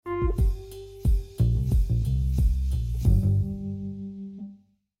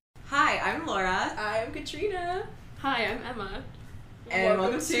Katrina. Hi, I'm Emma. And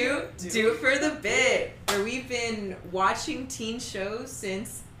welcome to Do It For The Bit, where we've been watching teen shows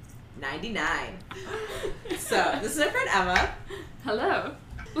since 99. So, this is our friend Emma. Hello.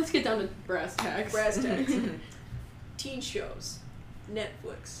 Let's get down to brass tacks. Teen shows.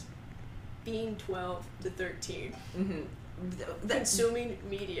 Netflix. Being 12 to 13. Consuming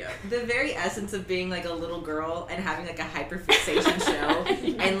media. The very essence of being like a little girl and having like a hyperfixation show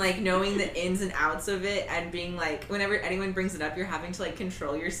and like knowing the ins and outs of it and being like, whenever anyone brings it up, you're having to like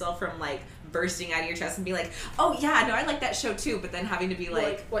control yourself from like bursting out of your chest and be like, oh yeah, no, I like that show too, but then having to be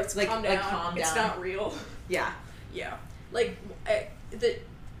like calm down. Calm down. It's not real. Yeah. Yeah. Like,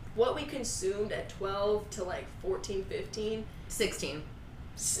 what we consumed at 12 to like 14, 15. 16.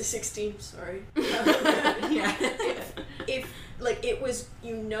 16, sorry. Yeah. If like it was,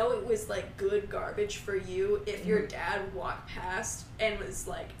 it was like good garbage for you if your dad walked past and was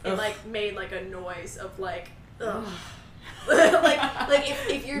like, it like made like a noise of like, ugh. like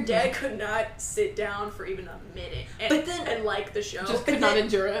if your dad could not sit down for even a minute and like the show, just could not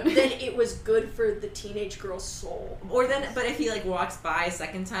endure it, then it was good for the teenage girl's soul. Or then, but if he like walks by a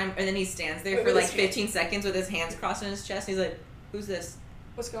second time and then he stands there for like 15 seconds with his hands crossed on his chest, and he's like, "Who's this?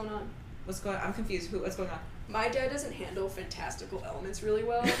 What's going on? I'm confused. What's going on?" My dad doesn't handle fantastical elements really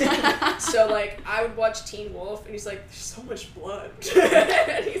well. So, like, I would watch Teen Wolf, and he's like, there's so much blood.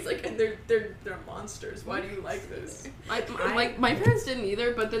 And he's like, and they're monsters. Why do you like this? My parents didn't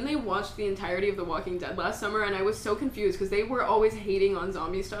either, but then they watched the entirety of The Walking Dead last summer, and I was so confused, because they were always hating on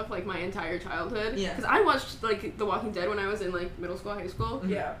zombie stuff, like, my entire childhood. Yeah. Because I watched, like, The Walking Dead when I was in, like, middle school, high school.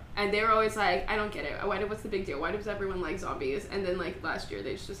 Yeah. And they were always like, I don't get it. What's the big deal? Why does everyone like zombies? And then, like, last year,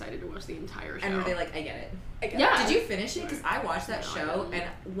 they just decided to watch the entire show. And were they like, I get it? Yeah. Did you finish it? Because I watched that show, and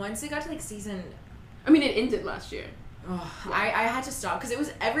once it got to like season, I mean, it ended last year. I had to stop because it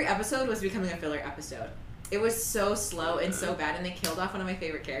was every episode was becoming a filler episode. It was so slow and so bad, and they killed off one of my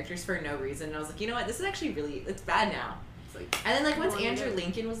favorite characters for no reason. And I was like, you know what? This is actually it's bad now. It's like, and then like once Andrew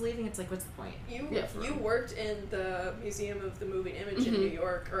Lincoln was leaving, it's like, what's the point? You worked in the Museum of the Moving Image in New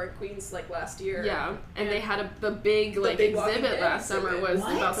York or at Queens like last year. Yeah, and they had the big exhibit last summer was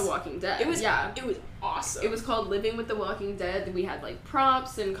about The Walking Dead. It was awesome. It was called Living with the Walking Dead. We had like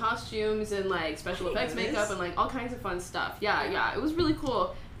props and costumes and like special effects makeup and like all kinds of fun stuff. Yeah, it was really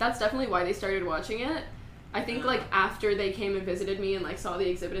cool. That's definitely why they started watching it. I think like after they came and visited me and like saw the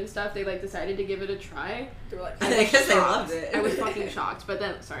exhibit and stuff, they like decided to give it a try. They were like, because they loved it. I was fucking shocked. But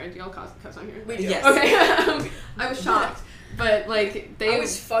then, sorry, do y'all cuss on here? We do. Yes. Okay. I was shocked. But like I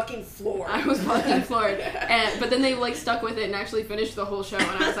was fucking floored. I was fucking floored. But then they like stuck with it and actually finished the whole show,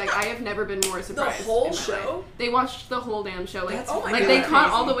 and I was like, I have never been more surprised. The whole show? They watched the whole damn show. Like, they caught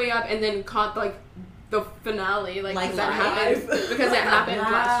all the way up and then caught like the finale, like that happened because it happened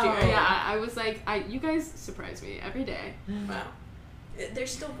last year. Yeah, I was like, you guys surprise me every day. Wow. They're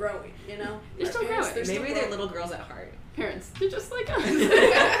still growing, you know? They're still growing. Maybe they're little girls at heart. Parents, they're just like us.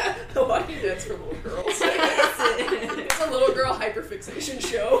 The Walking Dead's for little girls. It's a little girl hyperfixation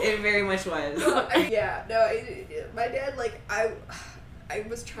show. It very much was. My dad, like, I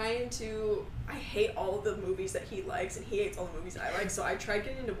was trying to. I hate all of the movies that he likes, and he hates all the movies I like. So I tried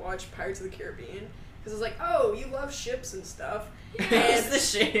getting him to watch Pirates of the Caribbean because I was like, "Oh, you love ships and stuff." And the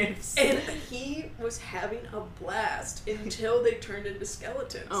ships. And he was having a blast until they turned into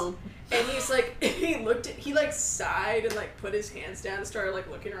skeletons. Oh. And he's like, he like sighed and like put his hands down and started like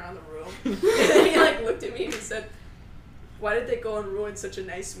looking around the room. And then he like looked at me and he said, "Why did they go and ruin such a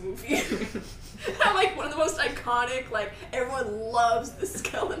nice movie?" I'm like, one of the most iconic, like, everyone loves the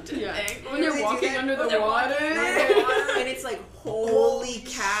skeleton thing. When you're walking under the water. And it's like, holy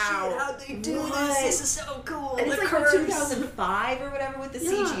cow. Shit, how'd they do this? This is so cool. And it's like curves. 2005 or whatever with the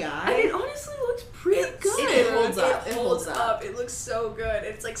CGI. And it honestly looks pretty good. It holds up. It holds up. It looks so good.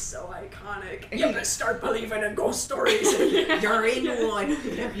 It's like so iconic. You gotta start believing in ghost stories. You're in one.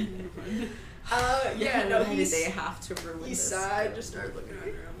 Why did they have to ruin He this? sighed, just started looking around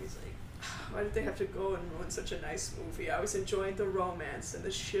the room. He's like, why did they have to go and ruin such a nice movie? I was enjoying the romance and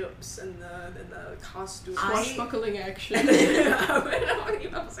the ships and the costumes. Swashbuckling action.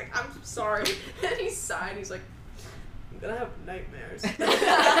 I was like, I'm sorry. And he sighed. He's like, I'm gonna have nightmares.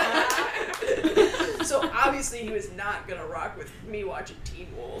 So obviously he was not gonna rock with me watching Teen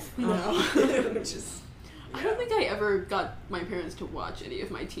Wolf. No. Which is. I don't think I ever got my parents to watch any of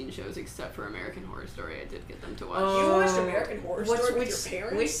my teen shows except for American Horror Story. I did get them to watch. You watched American Horror Story with your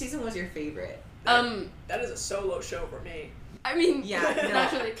parents? Which season was your favorite? That is a solo show for me. I mean,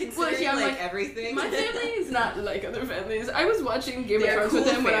 naturally. Considering everything. My family is not like other families. I was watching Game of Thrones with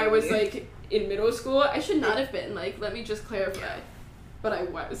them family. when I was like in middle school. I should not have been. Like, let me just clarify. But I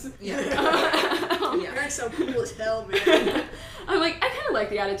was. Yeah. mom. Yeah. Parents sound cool as hell, man. I'm like, I kind of like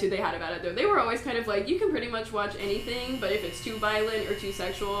the attitude they had about it, though. They were always kind of like, you can pretty much watch anything, but if it's too violent or too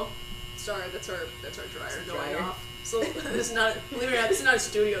sexual... Sorry, that's our dryer going off. So this is not, believe it or not, this is not a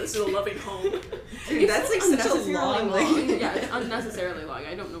studio. This is a loving home. Dude, that's like such a long. Yeah, it's unnecessarily long.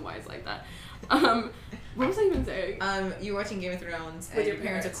 I don't know why it's like that. What was I even saying? You're watching Game of Thrones, With and your your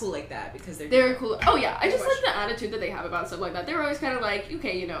parents are parents. cool like that because They're cool. Oh yeah, I just like the attitude that they have about stuff like that. They were always kind of like,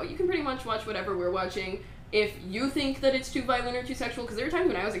 okay, you know, you can pretty much watch whatever we're watching. If you think that it's too violent or too sexual, because there were times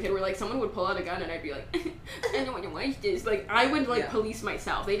when I was a kid where like someone would pull out a gun and I'd be like, I don't want to watch this. Like I would like police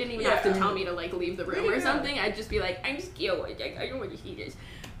myself. They didn't even have to tell me to like leave the room or something. I'd just be like, I'm scared. Like, I don't want to see this.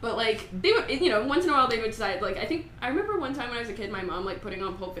 But like they would, you know, once in a while they would decide. Like I remember one time when I was a kid, my mom like putting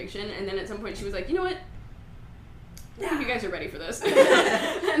on Pulp Fiction, and then at some point she was like, you know what? I think you guys are ready for this. And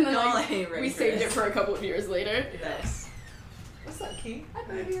then like, we saved it for a couple of years later. Yes. What's up, Key?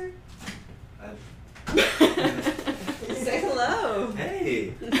 I'm here. Say hello.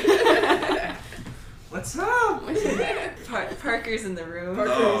 Hey. What's up? Parker's in the room.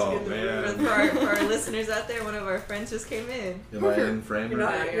 Oh, in the man. room. For our listeners out there, one of our friends just came in. Am I in frame? You're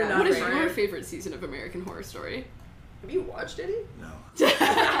not. You're not. What is right. your favorite season of American Horror Story? Have you watched any? No.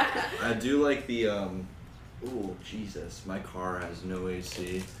 I do like the oh Jesus, my car has no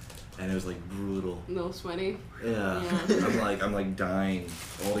AC, and it was like brutal. A little sweaty. Yeah. Yeah. I'm like dying.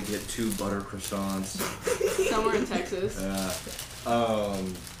 All to get 2 butter croissants. Somewhere in Texas.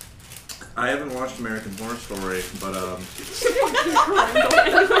 I haven't watched American Horror Story, but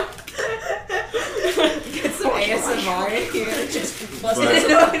Get some ASMR in here. Just But-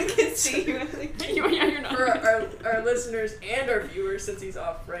 no one can see you. Yeah, you're not. For our listeners and our viewers, since he's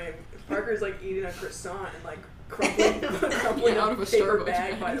off frame, Parker's like eating a croissant and like crumpling out out of a a paper Starbucks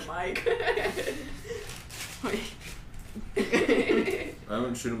bag by bag. the mic. I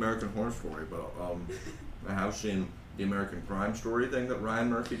haven't seen American Horror Story, but I have seen the American Crime Story thing that Ryan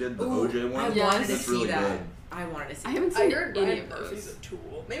Murphy did, the OJ one. I Yeah, wanted to That's see really that. good. I wanted to see. I haven't I seen heard any Ryan of Murphy's those. a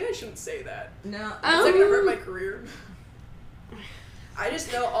tool. Maybe I shouldn't say that. No. Is that gonna hurt my career? I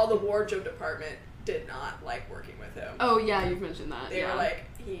just know all the wardrobe department did not like working with him. Oh yeah, you've mentioned that. They yeah. were like,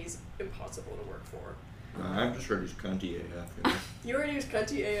 he's impossible to work for. I've just heard he's cunty AF. You know? You already use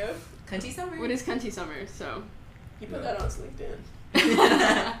Cunty AF? Cunty Summer. What is Cunty Summer? So. You put that on his LinkedIn.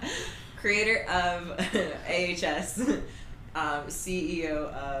 Creator of AHS,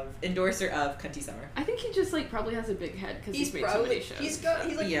 CEO of, endorser of Cunty Summer. I think he just like probably has a big head because he's made so probably many shows. he's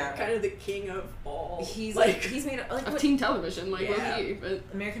like kind of the king of all. He's like he's made like of what, teen television, like Yeah. was he? But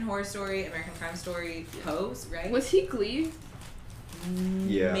American Horror Story, American Crime Story, Pose, right? was he Glee?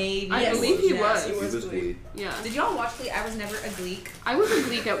 Yeah. Maybe. I Yes. believe he Yes. He was. was Glee. Yeah. Did y'all watch Glee? I was never a Gleek. I was a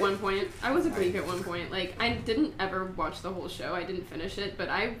Gleek at one point. Like I didn't ever watch the whole show. I didn't finish it, but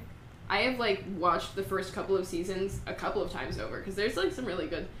I have like watched the first couple of seasons a couple of times over because there's like some really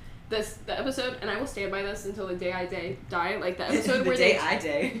good. The episode, and I will stand by this until the day I die. Like the episode where the day I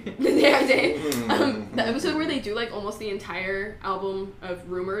day. The episode where they do like almost the entire album of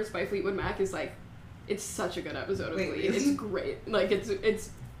Rumors by Fleetwood Mac is like, it's such a good episode of Wait, Glee. really? It's great. Like it's.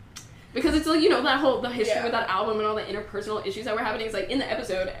 Because it's like, you know, the history with that album and all the interpersonal issues that were happening. It's like, in the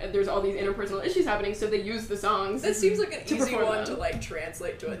episode, there's all these interpersonal issues happening, so they use the songs. That seems like an to easy perform one them. to like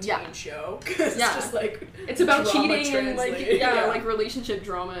translate to a teen Yeah. show. Cause Yeah. it's just like It's about drama cheating and like, translated. yeah, like relationship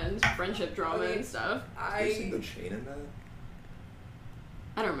drama and friendship drama I mean, and stuff. Have you seen the chain in that?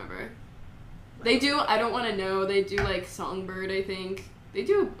 I don't remember. They do, I don't want to know, they do like Songbird, I think. They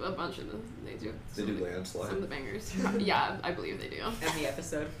do a bunch of them. They do They do Landslide. some of the bangers. Yeah, I believe they do. And the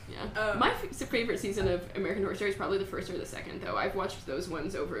episode. Yeah. My favorite season of American Horror Story is probably the first or the second, though. I've watched those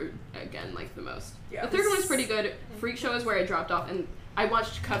ones over again, like, the most. Yeah. The third one's pretty good. Freak Show is where I dropped off, and I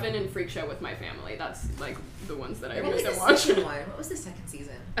watched Coven and Freak Show with my family. That's, like, the ones that I What was made the them watch. second one? What was the second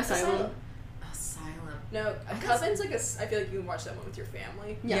season? Asylum. Asylum. No, Coven's like I feel like you can watch that one with your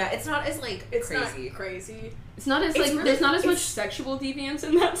family. Yeah, it's not as like It's crazy. not crazy. It's not as, It's like, really- there's not as much it's- sexual deviance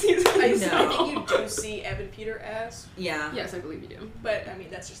in that season. I know. think you do see Evan Peter ass, Yeah. Yes, I believe you do. but I mean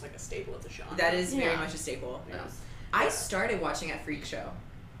that's just like a staple of the genre. That is very Yeah. much a staple. Yeah. I started watching at Freak Show.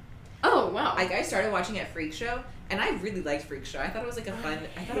 Oh, wow. Like I started watching at Freak Show, and I really liked Freak Show. I thought it was like a fun.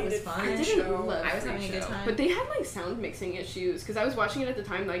 I thought it was hated fun. I Freak didn't Show. love I was Freak having a good Show. time. But they had like sound mixing issues because I was watching it at the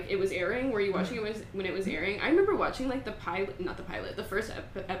time like it was airing. Were you watching it when it was airing? I remember watching like the first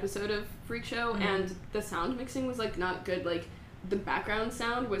episode of Freak Show, and the sound mixing was like not good. Like the background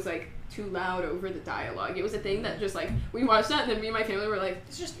sound was like too loud over the dialogue. It was a thing that just like we watched that, and then me and my family were like,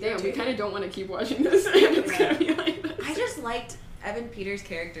 It's just damn, we irritating. kind of don't want to keep watching this. And it's gonna be like this. I just liked Evan Peters'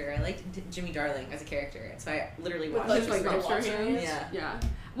 character. I liked Jimmy Darling as a character, so I literally With, watched like, it. Just like the lobster lobster hands. hands? Yeah.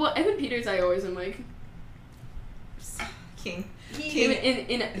 Well, Evan Peters, I always am like King.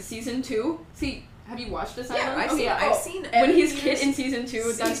 in season 2. See, have you watched Asylum? I've seen when he's kid in season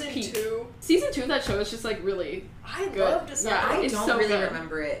 2. That's peak. Season 2 of that show is just like really. I good. loved Asylum. Yeah, I it's don't so really good.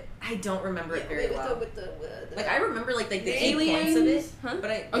 remember it. I don't remember it very well. With the Like I remember like the key aliens, points of it, huh?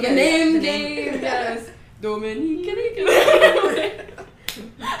 but I The name game, yes. Dominican.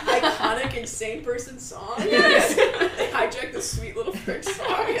 iconic insane person song. Yes. They hijack the sweet little French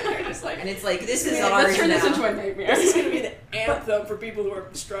song and they're just like, and it's like this is Let's ours turn now. this into a nightmare. this is gonna be the anthem for people who are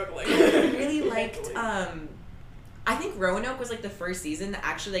struggling. I really liked Mentally. I think Roanoke was like the first season that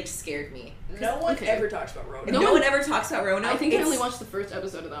actually like scared me. No one Okay. ever talks about Roanoke. No one ever talks about Roanoke. I think I It's- only watched the first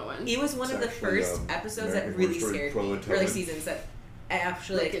episode of that one. It was one It's of the actually, first episodes that American really Horror Story scared me, or like prototype. seasons that I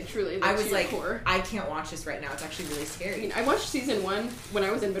actually Like like. it truly. I to was your like, core. I can't watch this right now. It's actually really I scary. mean, I watched season 1 when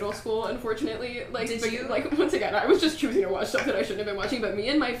I was in middle school, unfortunately. Like, Did you? Like, once again, I was just choosing to watch stuff that I shouldn't have been watching, but me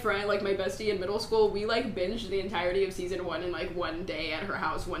and my friend, like, my bestie in middle school, we, like, binged the entirety of season 1 in, like, one day at her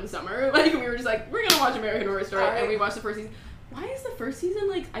house one summer. Like, we were just like, we're gonna watch American Horror Story, and we watched the first season. Why is the first season,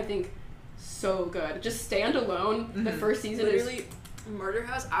 like, I think, so good? Just stand alone. The first season Literally, Murder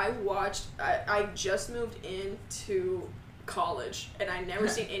House, I just moved into college and I never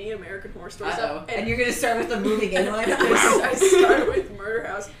seen any American Horror Story stuff. And you're gonna start with the moving in one. I started with Murder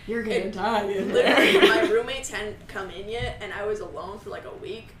House. You're gonna die in Literally, there. my roommates hadn't come in yet, and I was alone for like a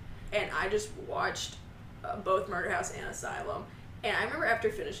week, and I just watched both Murder House and Asylum. And I remember after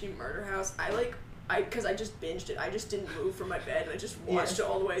finishing Murder House, because I just binged it. I just didn't move from my bed, and I just watched it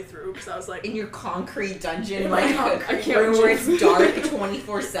all the way through because I was like, in your concrete dungeon, In my like concrete room where dungeon. it's dark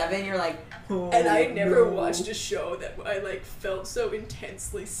 24/7. You're like, oh, and I never no. watched a show that I like felt so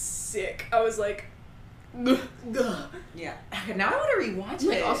intensely sick. I was like, Yeah. Now I want to rewatch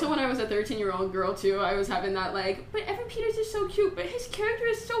Like, it. also when I was a 13-year-old girl, too, I was having that, like, but Evan Peters is so cute, but his character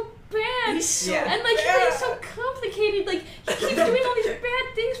is so bad. he's so Yeah. And, like, bad. he's so complicated. Like, he keeps doing all these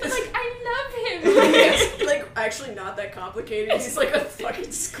bad things, but, like, I love him. It's, like, actually not that complicated. He's like a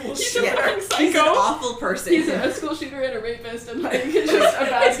fucking school He's shooter. a fucking He's an psycho. awful person. He's a school shooter and a rapist, and, like, he's just a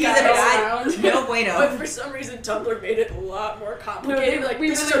bad He's guy a all bad, around. no bueno. But for some reason, Tumblr made it a lot more complicated. Like, we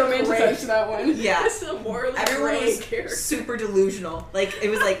this really is a great, romanticized that one. Yeah. this is a morally Everyone gray was character. super delusional. Like, it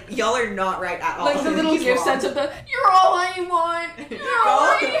was like, y'all are not right at all. Like, the little He's gift wrong. sets of the, you're all I want, you're all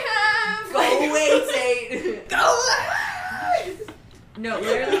I have. Go away, Tate. Go away! No,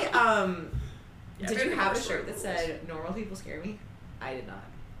 literally, Yeah, did American you have a Horror shirt Story that rules. said, normal people scare me? I did not.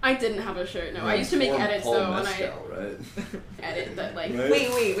 I didn't have a shirt, no. I used to make edits, Paul though, and I Mescal, right? edit that, like, Right?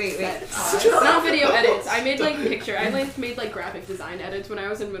 Wait. not video edits. I made like picture. I like made like graphic design edits when I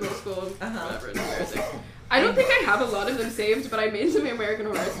was in middle school. Whatever, it's embarrassing. I don't think I have a lot of them saved, but I made some American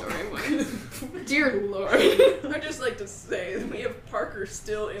Horror Story ones. Dear Lord, I just like to say that we have Parker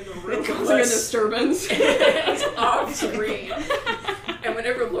still in the room. causing a disturbance. He's off screen. And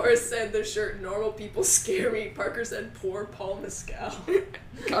whenever Laura said the shirt "Normal people scare me," Parker said "Poor Paul Mescal."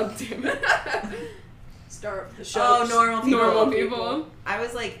 God damn it. Star of the show. Oh, normal people. Normal people. I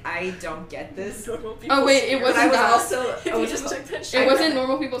was like, I don't get this. Normal people. Oh wait, it scare But I wasn't was that. also, If I you was just just took that It shit wasn't out.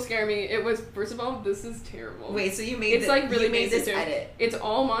 normal people scare me. It was, first of all, this is terrible. wait, so you made It's like really you made this basic, too. edit. It's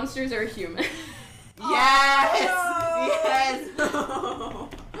all monsters are human. Yes! Oh.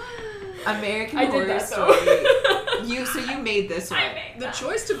 American I did Horror that, Story. though. So you made this one. The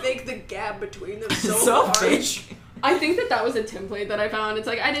choice to make the gap between them so, So large. big. I think that was a template that I found. It's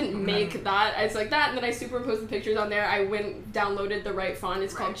like, I didn't make that. It's like that, and then I superimposed the pictures on there. I went, downloaded the right font.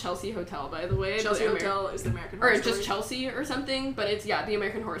 It's called Chelsea Hotel, by the way. Chelsea The Hotel is the American Horror Or Story. just Chelsea or something, but it's, yeah, the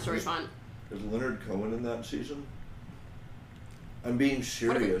American Horror Story font. Is Leonard Cohen in that season? I'm being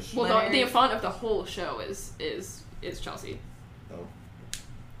serious. Well, the Leonard- font of the whole show is Chelsea. Oh.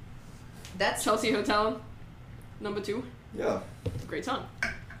 That's Chelsea Hotel, number 2. Yeah. Great song.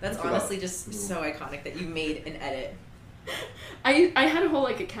 That's I forgot. honestly just so iconic that you made an edit. I had a whole,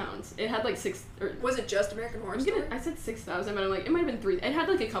 like, account. It had, like, 6... Or, Was it just American Horror Story? I said 6,000, but I'm like, it might have been 3. It had,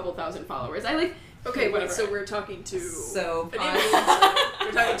 like, a couple thousand followers. I, like... Okay, wait, whatever. so we're talking to So an fun. influencer.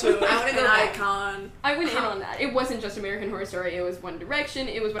 We're talking to I wanna go an back. icon. I went in on that. It wasn't just American Horror Story. It was One Direction.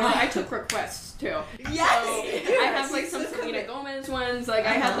 It was whatever. I took requests too. Yes! So I have like some Selena Gomez ones. Like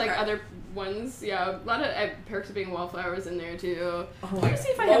I had like Okay. other ones. Yeah, a lot of Perks of Being Wallflowers in there too. Oh, Let me see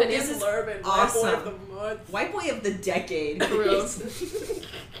if I have any. this is Blurb and awesome. White Boy of the Month. White Boy of the Decade. For real.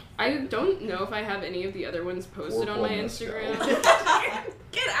 I don't know if I have any of the other ones posted Or on my Paul Instagram.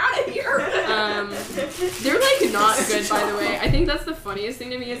 Get out of here! They're like not good, by the way. I think that's the funniest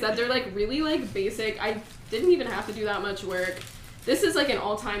thing to me is that they're like really like basic. I didn't even have to do that much work. This is like an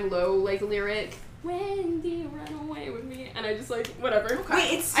all-time low like lyric. Wendy, run away with me, and I just like whatever.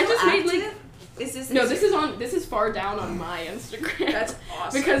 Wait, it's still I just active? made like. Is this No, this is far down on my Instagram. That's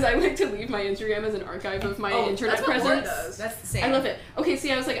awesome. Because I like to leave my Instagram as an archive of my internet that's what Laura presence. does. That's the same. I love it. Okay,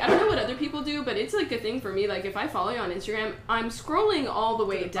 see, I was like, I don't know what other people do, but it's like a thing for me. Like, if I follow you on Instagram, I'm scrolling all the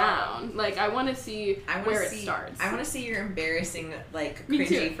way down. Like, I want to see where it starts. I want to see your embarrassing, like, Me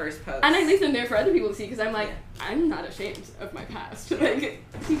cringy too. first post. And I leave them there for other people to see because I'm like, Yeah. I'm not ashamed of my past. Like,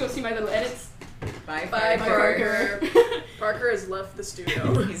 you go see my little edits. Bye, Bye, Parker. Parker has left the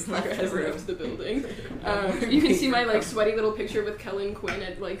studio. He's Parker left the has room. left the building. You can see my like sweaty little picture with Kellen Quinn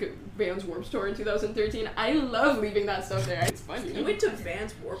at like Vans Warped Tour in 2013. I love leaving that stuff there. It's fun. You went to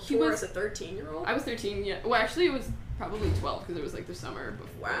Vans Warped Tour as a 13-year-old? I was 13. Yeah. Well, actually, it was probably 12 because it was like the summer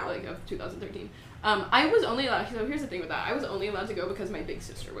before, Wow. like of 2013. I was only allowed. So here's the thing with that. I was only allowed to go because my big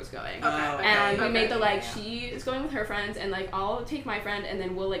sister was going. Okay. And we Okay. made the like Yeah. she is going with her friends and like I'll take my friend and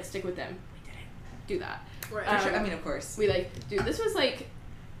then we'll like stick with them. We didn't do that. Right. For sure. I mean, of course. We like, dude, this was like,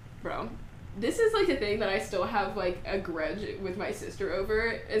 bro, this is like a thing that I still have like a grudge with my sister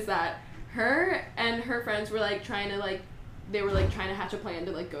over, is that her and her friends were like trying to like, they were like trying to hatch a plan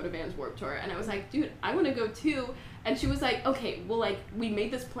to like go to Vans Warped Tour, and I was like, dude, I want to go too. And she was like, okay, well, like, we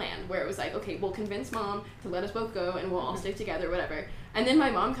made this plan where it was like, okay, we'll convince mom to let us both go and we'll all stick together, whatever. And then my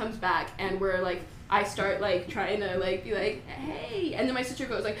mom comes back and we're like, I start like trying to like be like, hey, and then my sister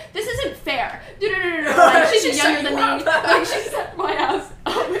goes like, this isn't fair. No. Like, she's younger than me. Like, she set my ass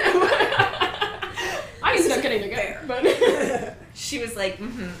up. I ended up getting to go, but She was like,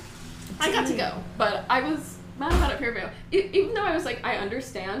 I got to go. But I was mad about it, Fairvale. Even though I was like, I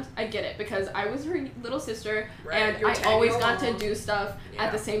understand, I get it, because I was her little sister, Right, and your I always 10-year-old got to mom. do stuff Yeah.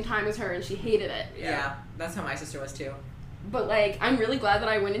 at the same time as her, and she hated it. yeah, that's how my sister was too. But like, I'm really glad that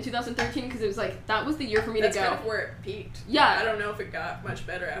I went in 2013 because it was like that was the year for me That's to go. kind of where it peaked. Yeah. I don't know if it got much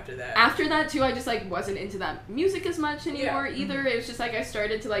better after that. After that too, I just like wasn't into that music as much anymore Yeah. either. It was just like I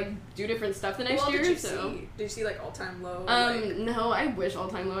started to like do different stuff the next Well, year. did you So see? Did you see like All Time Low? Like, no, I wish All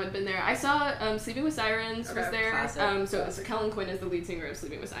Time Low had been there. I saw Sleeping with Sirens was Okay, there. classic. So it's Kellen Quinn is the lead singer of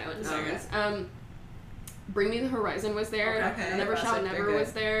Sleeping with Sirens. Okay. Bring Me the Horizon was there. Okay. Never Shall Classic. Never They're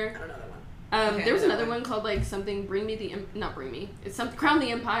was there. I don't know that one. Okay, There was that another one. one called like something Bring Me the not Bring Me. It's some Crown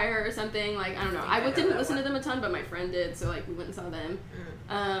the Empire or something, like I don't know. I know didn't that listen one. to them a ton, but my friend did, so like we went and saw them.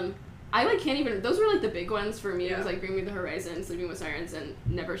 Mm. I like can't even those were like the big ones for me. It was Yeah. like Bring Me the Horizon, Sleeping with Sirens, and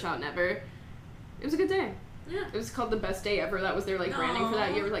Never Shout Never. It was a good day. Yeah. It was called the best day ever. That was their like branding for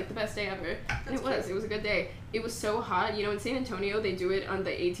that year, like the best day ever. And That's it was. cool. It was a good day. It was so hot. You know, in San Antonio, they do it on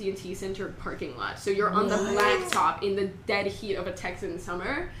the AT&T Center parking lot. So you're on the What? blacktop in the dead heat of a Texan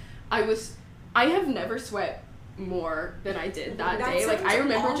summer. I have never sweat more than I did that That day. Like I sounds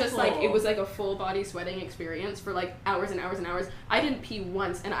remember just like awful. it was like a full body sweating experience for like hours and hours and hours. I didn't pee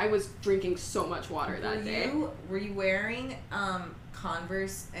once, and I was drinking so much water that day. Were you wearing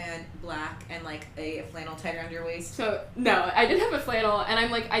Converse and black and like a flannel tied around your waist? So no, I did have a flannel, and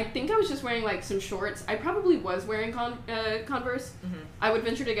I'm like, I think I was just wearing like some shorts. I probably was wearing Converse. Mm-hmm. I would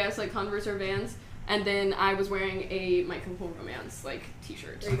venture to guess like Converse or Vans, and then I was wearing a My Chemical Romance like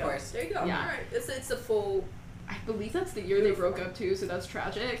t-shirt. There you Of go. course. There you go. Yeah. All right. It's a full. I believe that's the year they broke up too, so that's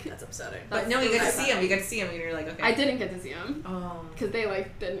tragic. That's upsetting. But no, you got to see him. You got to see him, and you're like, okay. I didn't get to see them Oh, because they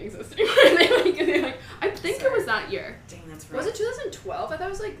like didn't exist anymore. they like I think it was that year. dang, that's right. Was it 2012? I thought it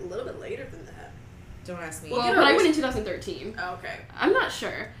was like a little bit later than that. Don't ask me. Well, Well, get but our I went in 2013. Oh, okay. I'm not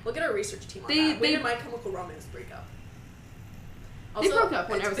sure. Look at our research team on They- that. When they- did My Chemical Romance break up? They broke up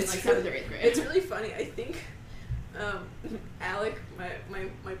when I was in it's like really- 7th or 8th grade. It's really funny. I think Alec,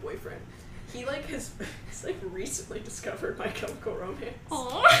 my boyfriend, he like has he's like recently discovered My Chemical Romance.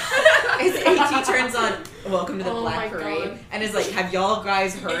 Aw. His AT turns on Welcome to the Oh my Black Parade God. and is like, have y'all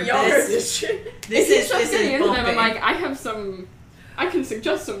guys heard Y'all heard this? this shit? This He is starts getting into them. I'm bumping. like, I can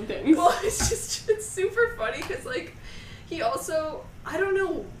suggest some things. Well, it's super funny because like he also I don't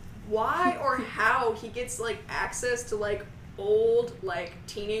know why or how he gets like access to like old like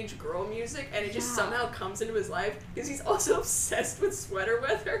teenage girl music and it just Yeah. somehow comes into his life because he's also obsessed with Sweater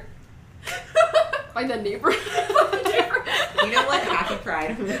Weather. Like the neighbor. You know what? Happy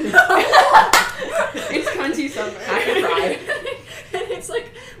Pride. It's cunty summer. Happy Pride. And it's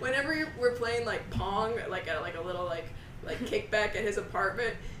like whenever we're playing like Pong, like at like a little like kickback at his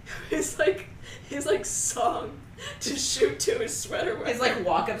apartment, his song to shoot to his Sweater Weather. His like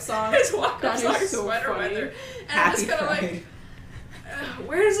walk-up song. His walk-up That is song, so Sweater funny. Weather. And I'm Happy just kind of Pride. like,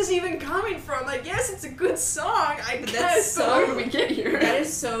 where is this even coming from? Like, yes, it's a good song, I But guess, that's but How so- did we get here? That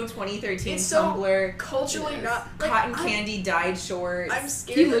is so 2013 It's so Tumblr. culturally Yes. not. Like, Cotton I'm- candy dyed shorts. I'm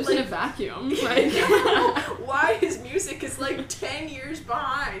scared He that, lives in a like, vacuum. Like, why his music is like 10 years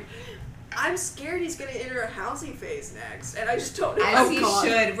behind. I'm scared he's gonna enter a housey phase next, and I just don't know. As he God.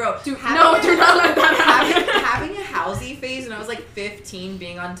 should, bro. Dude, no, do not let that happen. Having a housey phase when I was like 15,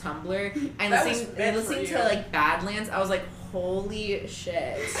 being on Tumblr and That was listening meant for to you. like Badlands, I was like, holy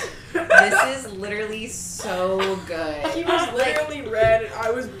shit, this is literally so good. He was literally red, and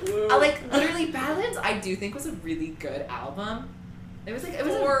I was blue. Literally Badlands. I do think was a really good album. It was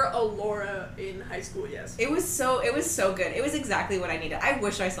For Alora in high school, yes. It was so good. It was exactly what I needed. I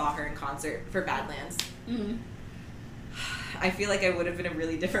wish I saw her in concert for Badlands. Mm-hmm. I feel like I would have been a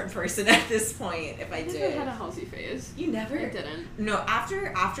really different person at this point if I never did. had a housey phase. You never? I didn't. No,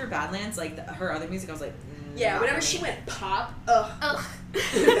 after Badlands, like her other music, I was like, Yeah, not whenever for she me. went pop, ugh. Ugh.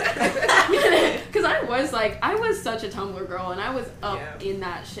 Because I was such a Tumblr girl, and I was up in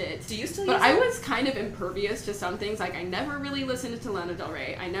that shit. Do you still? But use I it? was kind of impervious to some things. Like I never really listened to Lana Del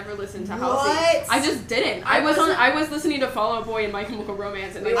Rey. I never listened to What? Halsey. I just didn't. I was listening to Fall Out Boy and My Chemical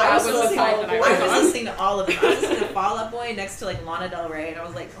Romance, and like, that was the side that I was I was on. listening to all of them. I was listening to Fall Out Boy next to like Lana Del Rey, and I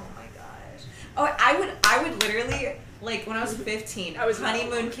was like, oh my gosh. Oh, I would literally. Like, when I was 15, I was not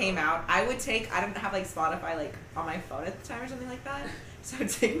Honeymoon alone. came out. I didn't have, like, Spotify, like, on my phone at the time or something like that. So I would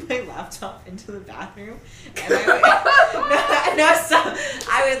take my laptop into the bathroom, and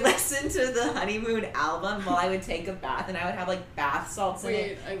I would listen to the Honeymoon album while I would take a bath, and I would have, like, bath salts in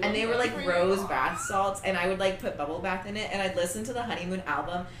it. And they were, like, rose bath salts, and I would, like, put bubble bath in it, and I'd listen to the Honeymoon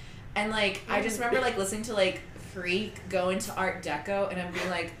album. And, like, I just remember, like, listening to, like, Freak go into Art Deco, and I'm being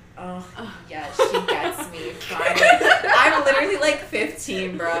like, oh, yeah, she gets me. Finally. I'm literally like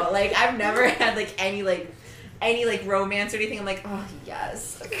 15, bro. Like, I've never had like any romance or anything. I'm like, oh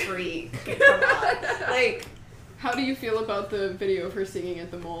yes, a freak. Come on. Like, How do you feel about the video of her singing at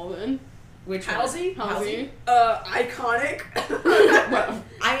the mall then? which one? Halsey? Halsey? Iconic. Well,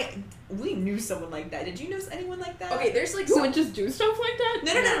 We knew someone like that. Did you know anyone like that? Okay, there's like who some... would just do stuff like that?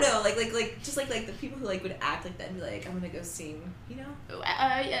 No. Like just like the people who like would act like that and be like, I'm gonna go sing, you know?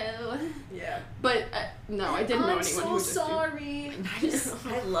 Yeah. But no, I didn't know anyone so who would just sorry.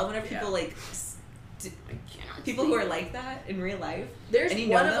 I love whenever people like people who are like that in real life. There's And you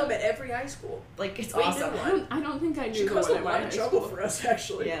one know of them them? at every high school. Like, it's We knew awesome. one. I don't think I knew She the caused one a at lot my of high trouble school. for us,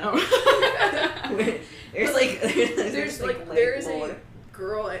 actually. Yeah. Oh. there's like There is lore. a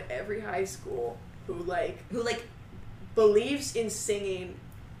girl at every high school who like who believes in singing,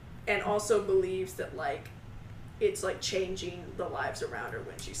 and also believes that like it's like changing the lives around her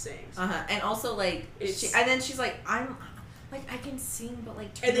when she sings. and also like It's- and then she's like, I'm like, I can sing, but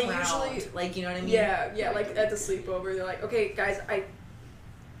like turn And they around. usually- like, you know what I mean? Yeah, like at the sleepover, they're like, okay, guys,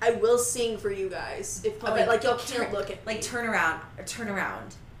 I will sing for you guys, if But, but like, y'all can't look at me. Like, turn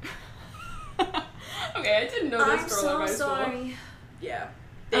around. Okay, I didn't know this girl at my school. Yeah.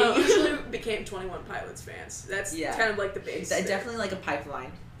 They usually became 21 Pilots fans. That's kind of like the base. Definitely like a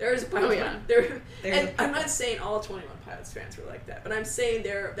pipeline. There is a pipeline. yeah. And There's a I'm not saying all 21 Pilots fans were like that, but I'm saying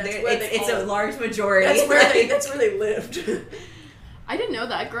It's a large majority. That's where they lived. I didn't know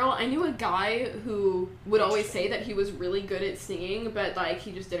that girl. I knew a guy who would always say that he was really good at singing, but like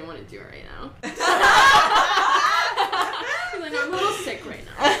he just didn't want to do it right now. He's like, I'm a little sick right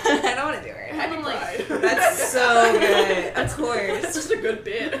now. I don't want to do it. I'm like, That's so good. Of course. It's just a good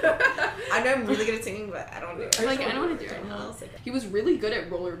bit. I know I'm really good at singing, but I don't do it. Like, I don't want to do it I'm right a now. little sick. He was really good at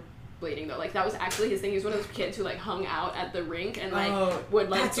rollerblading though. Like that was actually his thing. He was one of those kids who like hung out at the rink and like would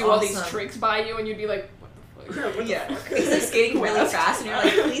like that's do all these awesome. tricks by you, and you'd be like, what the fuck? Yeah. He's like skating really fast, and you're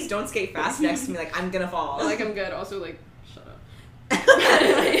like, please don't skate fast next to me. Like, I'm gonna fall. Like I'm good. Also like, shut up.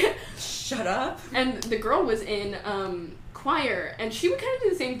 Shut up. And the girl was in choir, and she would kind of do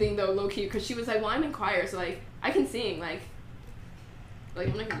the same thing though, low key, because she was like, well, I'm in choir, so like I can sing. Like I'm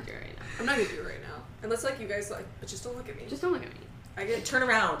not gonna do it right now. I'm not gonna do it right now. Unless like you guys like, but just don't look at me. Just don't look at me. I get Turn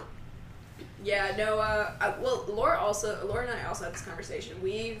around. Yeah, no, well, Laura and I also had this conversation.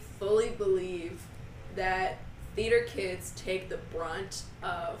 We fully believe that theater kids take the brunt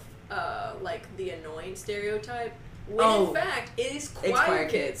of, like, the annoying stereotype, when in fact, it is choir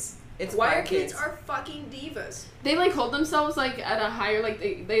kids. It's Choir kids are fucking divas. They like hold themselves like at a higher, like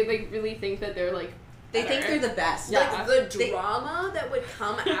they really think that they're like They think better. they're the best. Yeah. Like, the drama that would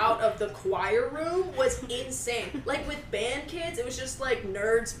come out of the choir room was insane. Like, with band kids, it was just, like,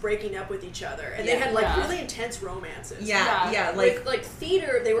 nerds breaking up with each other. And they had, like, really intense romances. Yeah, like,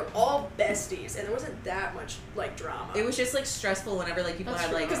 theater, they were all besties, and there wasn't that much, like, drama. It was just, like, stressful whenever, like, people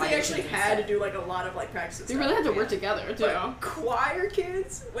had, like, because they actually auditions had to and do, like, a lot of, like, practices. They really had to work together too. But choir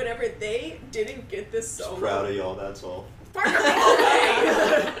kids, whenever they didn't get this solo. Proud of y'all, that's all. Parker,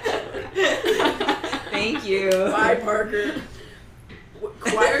 Thank you. Bye, Parker.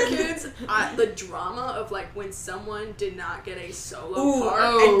 Choir kids the drama of like when someone did not get a solo Ooh,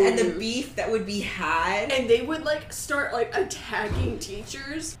 part, and the beef that would be had. and they would like start like attacking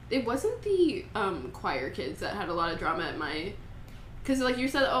teachers. It wasn't the choir kids that had a lot of drama at my, because like you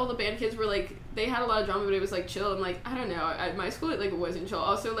said, the band kids were like, they had a lot of drama, but it was like chill. I'm like, I don't know, at my school it like wasn't chill.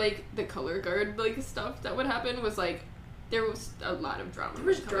 Also like the color guard like stuff that would happen was like, there was a lot of drama. There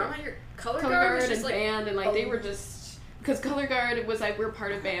was drama in your color Color guard guard was and just like band, and like they were just, because color guard was like, we're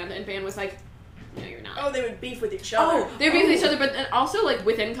part of band, and band was like, no, you're not. they would beef with each other. They would beef with each other, but then also like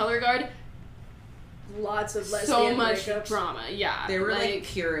within color guard, Lots of lesbian so much breakups. drama. Yeah, They were like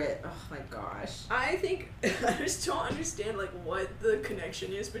pure. Oh my gosh. I think I just don't understand like what the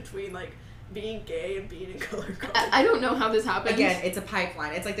connection is between like being gay and being in color guard. I don't know how this happened. Again, it's a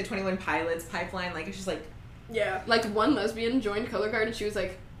pipeline. It's like the 21 Pilots pipeline. Like, it's just like... Yeah. Like, one lesbian joined color guard, and she was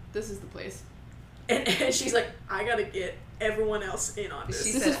like, this is the place. And she's like, I gotta get everyone else in on this.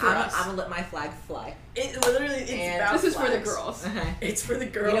 She This said, is for I'm us. gonna let my flag fly. It literally, it's And about This is for the flags. girls. It's for the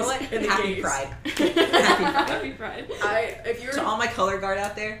girls You know what? and the Happy gays. Pride. Happy Pride. Happy Pride. If you're, To all my color guard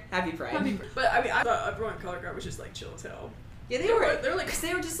out there, happy Pride. Happy Pride. but I mean, I thought everyone in color guard was just like chill as hell. Yeah, They were like, because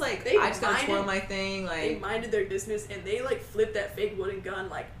they were just like, they I just gotta minded- twirl my thing, they like, minded their business and they like flipped that fake wooden gun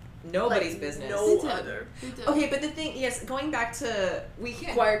like nobody's like, business. No They did. other. They did. Okay, but the thing, yes, going back to, we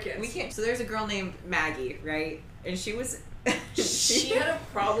can't, Choir kids. we can't, so there's a girl named Maggie, right? And she was, She had a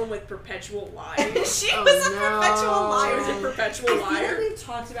problem with perpetual lying. she Oh, was a no. perpetual She was liar. a perpetual I feel like liar. we've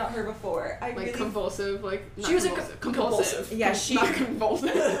talked about her before. I Like, really, convulsive, like, not She was convulsive. a compulsive. yeah, she, Not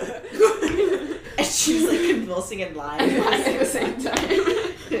convulsive. and she was like convulsing and lying. And lying at the same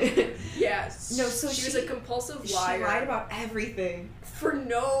time. Yeah. No, so she was a compulsive liar. She lied about everything. for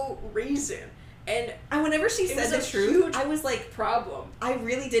no reason. And And whenever she It said was the a truth, huge I was like, problem. I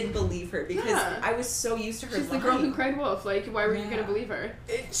really didn't believe her because Yeah. I was so used to her She's the lying. girl who cried wolf. Like, why were you Yeah. gonna believe her?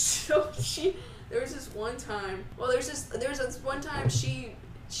 It so there was this one time. Well, there was this one time she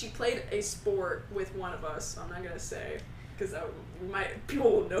played a sport with one of us. I'm not gonna say because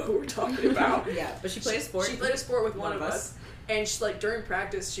people will know who we're talking about. Yeah, but she played a sport. She played a sport with one of us, and she like during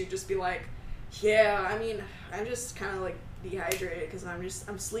practice she'd just be like, "Yeah, I mean, I'm just kind of like dehydrated because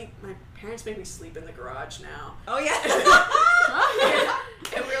I'm sleep. My parents make me sleep in the garage now." Oh yeah.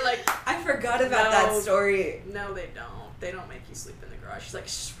 And we were like, I forgot about that No. story. "No, they don't. They don't make you sleep in the garage." She's like,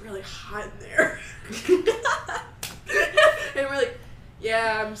 "It's just really hot in there." And we're like,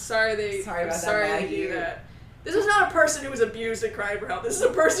 "Yeah, I'm sorry they Sorry about that, sorry they Maggie." do that." This is not a person who was abused and cried for help. This is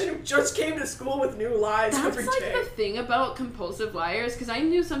a person who just came to school with new lies That's every like day. the thing about compulsive liars, because I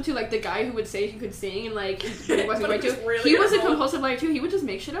knew some too, like the guy who would say he could sing and like he wasn't But going he was to. really He was a gonna- compulsive liar too. He would just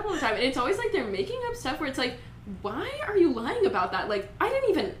make shit up all the time, and it's always like they're making up stuff where it's like, why are you lying about that? Like I didn't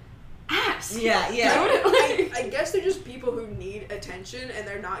even ask. Yeah, yeah. I guess they're just people who need attention and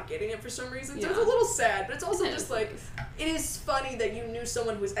they're not getting it for some reason. So it's a Yeah. little sad, but it's also It is. just like, it is funny that you knew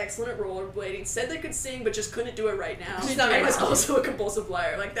someone who was excellent at rollerblading, said they could sing but just couldn't do it right now. She's not and was right now. also a compulsive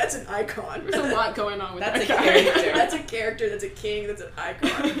liar. Like, that's an icon. There's a lot going on with That's that a guy. character. That's a character, that's a king, that's an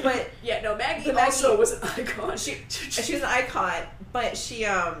icon. But Yeah, no, Maggie But Maggie- also was an icon. she was an icon, but she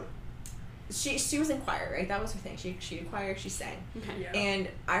was in choir, right? That was her thing. She did choir, she sang. Okay. Yeah. And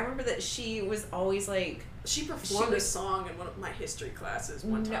I remember that she was always like, She performed She a was- song in one of my history classes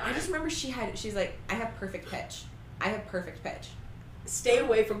one time. no, I just remember she's like, I have perfect pitch. I have perfect pitch. Stay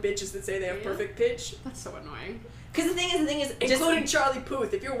away from bitches that say they have Yeah. perfect pitch. That's so annoying. Because the thing is, Including Charlie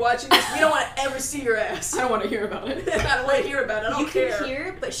Puth. If you're watching this, we don't want to ever see your ass. I don't want to hear about it. I don't want to hear about it. I don't you care. can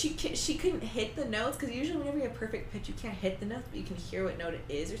hear, but she couldn't hit the notes because usually whenever you have perfect pitch, you can't hit the notes, but you can hear what note it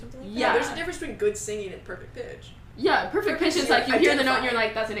is or something like that. Yeah, Yeah. there's a difference between good singing and perfect pitch. Yeah, perfect pitch is like you hear the note and you're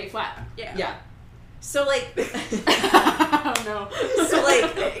like, that's an A flat. Yeah. Yeah. So like, Oh no. so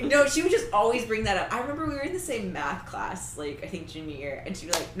like, no, she would just always bring that up. I remember we were in the same math class, like I think junior year, and she'd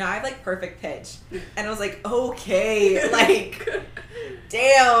be like, "No, I have like perfect pitch," and I was like, "Okay, like,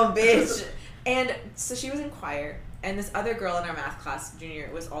 damn, bitch." And so she was in choir, and this other girl in our math class, junior year,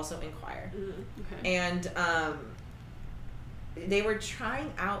 was also in choir, Okay. and they were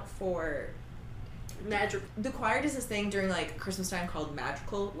trying out for. Magic The choir does this thing during like Christmas time called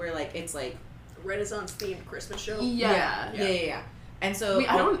Magical, where like it's like Renaissance themed Christmas show. Yeah. yeah. And so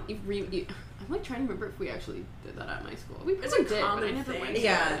I don't I'm like trying to remember if we actually did that at my school. We It's probably a did, but I common never thing. went. to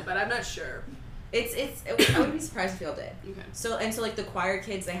Yeah. it. But I'm not sure. I would be surprised if y'all did. Okay. So like the choir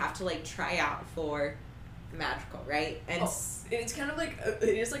kids, they have to like try out for Magical, right? And It's kind of like it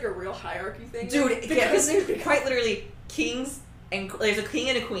is like a real hierarchy thing. dude, yeah, because there's quite literally kings and there's a king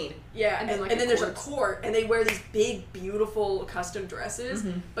and a queen. yeah, And and then, then, like, a there's a court. court, and they wear these big, beautiful custom dresses.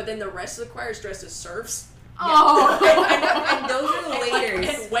 Mhm. But then the rest of the choir is dressed as serfs. Oh. And those are the waiters.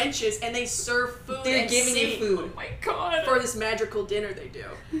 And wenches, and they serve food. They're and giving you sing food. Oh my god. for this magical dinner they do.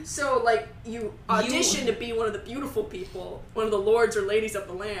 So like you audition to be one of the beautiful people, one of the lords or ladies of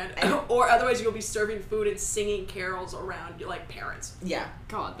the land, or otherwise you'll be serving food and singing carols around like parents. Yeah.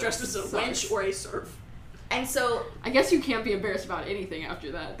 God, Dressed as a wench or a serf. And so, I guess you can't be embarrassed about anything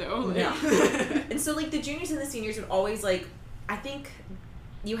after that, though. Like, no. And so, like, the juniors and the seniors would always, like, I think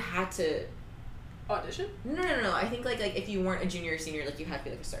you had to... Audition? No. I think, like if you weren't a junior or senior, like, you had to be,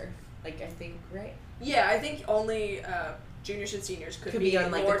 like, a serf. Like, I think, right? Yeah, I think only juniors and seniors could be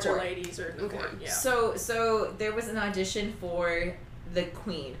on, like, lords the or court. ladies or the Okay. court. Yeah. So there was an audition for the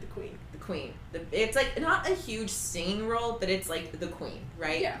queen. The queen. The queen. It's, like, not a huge singing role, but it's, like, the queen,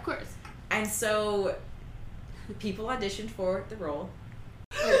 right? Yeah. Of course. And so... people auditioned for the role.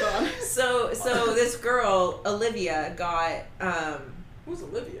 Oh god. So this girl, Olivia, got Who's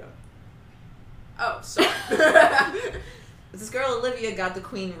Olivia? Oh, sorry. this girl Olivia got the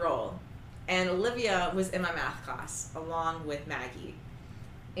queen role. And Olivia was in my math class along with Maggie.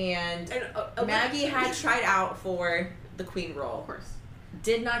 And Maggie had tried out for the queen role. Of course.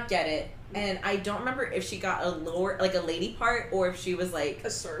 Did not get it. And I don't remember if she got a lower, like a lady part, or if she was like a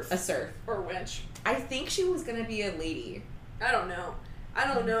serf. a serf. Or a wench. I think she was gonna be a lady. I don't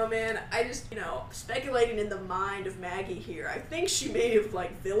know, man. I just, speculating in the mind of Maggie here. I think she may have,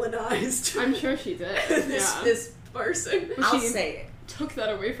 like, villainized I'm sure she did. this person. But I'll she say it. took that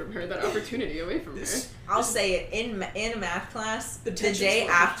away from her, that opportunity away from her. I'll say it. In a math class, the tension's day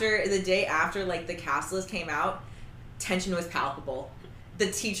working. after, like, the cast list came out, tension was palpable. The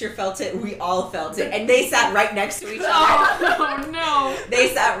teacher felt it. We all felt it. And they sat right next to each other. Oh no. They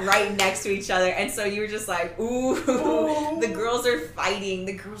sat right next to each other. And so you were just like, ooh, the girls are fighting.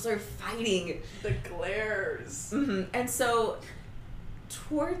 The girls are fighting. The glares. Mm-hmm. And so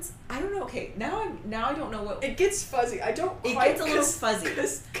towards, I don't know. Okay, now I don't know what. It gets fuzzy. I don't It quite. gets a little fuzzy.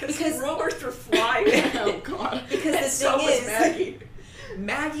 Because rumors were flying. Oh god. Because And the so thing was is, Maggie.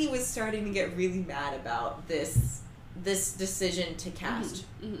 Maggie was starting to get really mad about this decision to cast,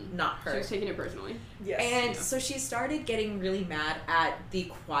 not her. She was taking it personally. Yes. And so she started getting really mad at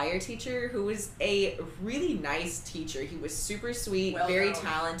the choir teacher, who was a really nice teacher. He was super sweet, Well very known.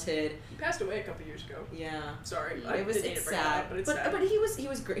 talented. He passed away a couple years ago. Yeah, Sorry. it's sad, but it's but sad. he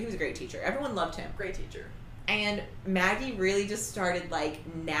was great. He was a great teacher. Everyone loved him. Great teacher. And Maggie really just started like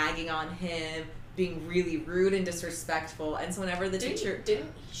nagging on him, being really rude and disrespectful. And so whenever the teacher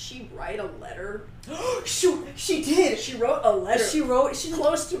Didn't she write a letter? she did. She wrote a letter. She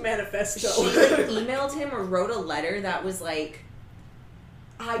close to manifesto. She like, emailed him or wrote a letter that was like,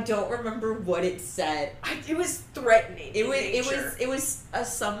 I don't remember what it said. It was threatening. It was a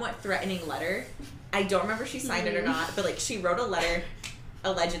somewhat threatening letter. I don't remember if she signed it or not, but like she wrote a letter,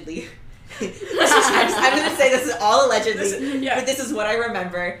 allegedly. I'm gonna say this is all allegedly, but this is what I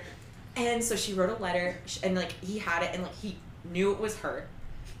remember. And so she wrote a letter, and like he had it, and like he knew it was her,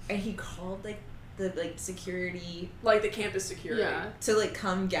 and he called like the like security, like the campus security, to like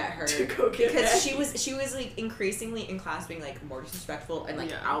come get her to go get because Maggie. she was like increasingly in class being like more disrespectful and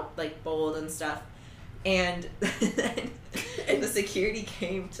like out like bold and stuff, and the security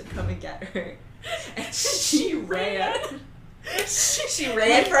came to come and get her, and she ran. She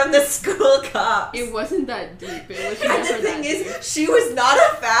ran from the school cops. It wasn't that deep. It was And never the thing that is, deep. she was not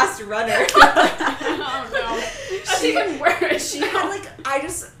a fast runner. Oh no. That's even worse. She had like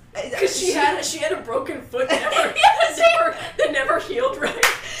because she had a broken foot that never healed right.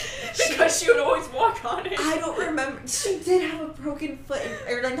 Because she would always walk on it. I don't remember. She did have a broken foot,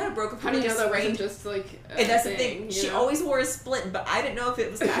 or like not a broken foot. How do you know like, that sprained. wasn't just like And that's the thing. She know? always wore a splint, but I didn't know if it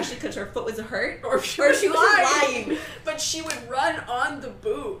was actually because her foot was hurt or if she was lying. lying. But she would run on the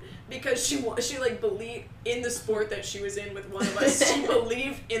boot because she like believed in the sport that she was in with one of us. She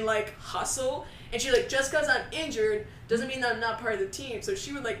believed in like hustle, and she like just because I'm injured doesn't mean that I'm not part of the team. So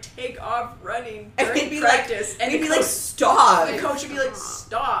she would like take off running during practice, and we'd be like, stop. The coach would be like,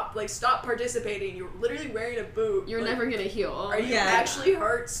 stop participating. You're literally wearing a boot. You're never gonna heal. Are you actually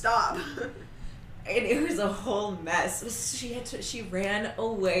hurt? Stop. And it was a whole mess. She ran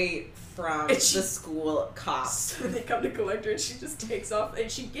away from the school cops. So they come to collect her, and she just takes off,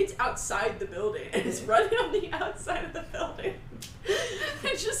 and she gets outside the building and is running on the outside of the building.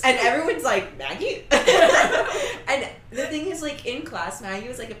 And everyone's like, Maggie? And the thing is, like, in class, Maggie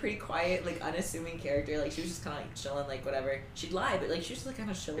was, like, a pretty quiet, like, unassuming character. Like, she was just kind of, like, chilling, like, whatever. She'd lie, but, like, she was just, like, kind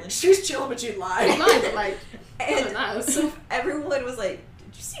of chilling. She was chilling, but she'd lie. She'd lie, but, like, and so everyone was like,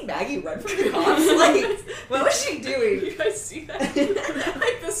 did you see Maggie run from the cops? Like, what was she doing? You guys see that?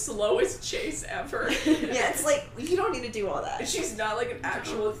 Like, the slowest chase ever. Yeah, it's like, you don't need to do all that. She's not, like, an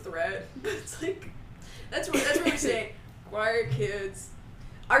actual threat. It's like... That's what we say. Choir kids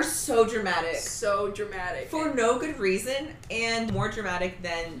are so dramatic. So dramatic. For no good reason, and more dramatic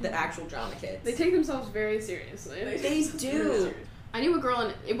than the actual drama kids. They take themselves very seriously. They do. I knew a girl,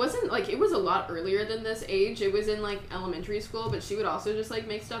 and it wasn't, like, it was a lot earlier than this age. It was in, like, elementary school, but she would also just, like,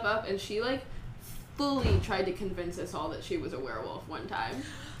 make stuff up, and she, like, fully tried to convince us all that she was a werewolf one time.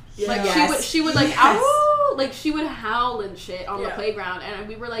 Yes. Like, she would, like, yes. ow! Like, she would howl and shit on the playground, and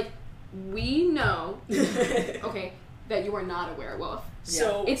we were like, we know, okay, that you are not a werewolf.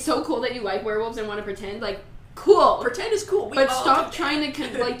 So it's so cool that you like werewolves and want to pretend, like, cool. Pretend is cool. But stop trying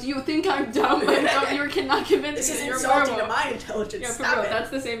to, like, do you think I'm dumb? Like, you cannot convince me that you're a werewolf. This is insulting to my intelligence. Yeah, for Stop real. it. That's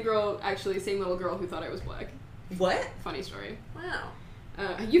the same girl, actually, same little girl who thought I was black. What? Funny story. Wow.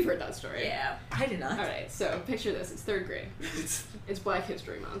 You've heard that story. Yeah. I did not. Alright, so picture this. It's 3rd grade. It's Black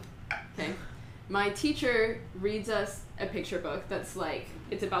History Month. Okay? My teacher reads us a picture book that's like,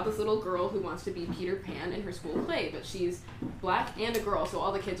 it's about this little girl who wants to be Peter Pan in her school play, but she's black and a girl, so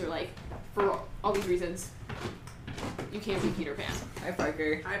all the kids are like, for all these reasons, you can't be Peter Pan. Hi,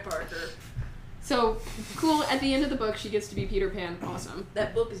 Parker. Hi, Parker. So, cool, at the end of the book, she gets to be Peter Pan. Awesome.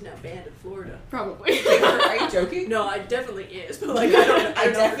 That book is now banned in Florida. Probably. Are you joking? No, it definitely is, but like, I don't know.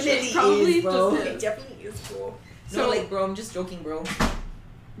 It definitely Probably is, bro. just It definitely is cool. So, like, bro, I'm just joking, bro.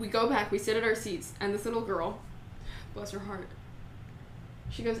 We go back, we sit at our seats, and this little girl, bless her heart,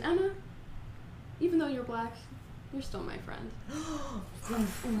 she goes, Emma, even though you're black, you're still my friend.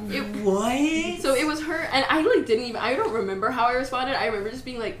 What? So it was her, and I, like, I don't remember how I responded. I remember just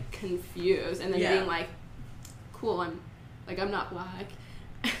being, like, confused, and then being like, cool, I'm not black.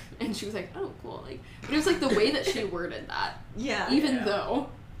 And she was like, oh, cool. Like, but it was, like, the way that she worded that. Yeah. Even though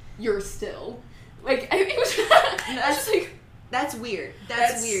you're still. Like, it was just like... That's weird.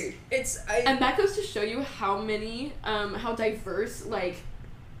 That's weird. And that goes to show you how many, how diverse, like,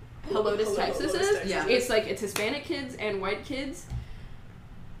 Helotes, Texas is. Yeah. It's like, it's Hispanic kids and white kids.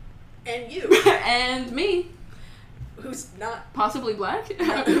 And you. And me. Who's not. Possibly black. Who's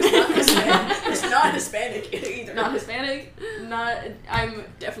not Hispanic. Who's not Hispanic either. Not Hispanic. I'm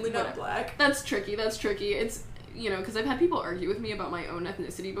definitely not black. That's tricky. It's, you know, because I've had people argue with me about my own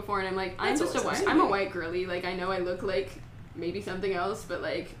ethnicity before, and I'm like, I'm a white girly. Like, I know I look like maybe something else, but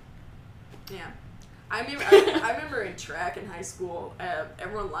like, yeah. I remember in track in high school,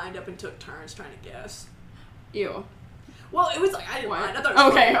 everyone lined up and took turns trying to guess. Ew. Well, it was like, I didn't mind. I thought it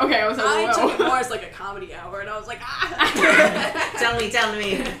was okay. I was like, I took it more as like a comedy hour, and I was like, ah. Tell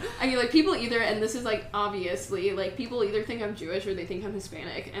me. I mean, like, people either, and this is like, obviously, like, people either think I'm Jewish or they think I'm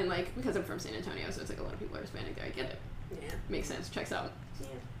Hispanic, and like, because I'm from San Antonio, so it's like a lot of people are Hispanic there. I get it. Yeah. Makes sense. Checks out. Yeah.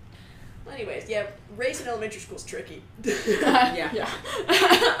 Well, anyways, yeah, race in elementary school is tricky. Yeah.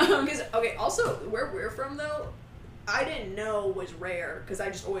 Because, okay, also, where we're from, though, I didn't know was rare, because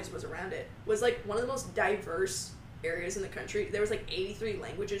I just always was around it, was, like, one of the most diverse areas in the country. There was, like, 83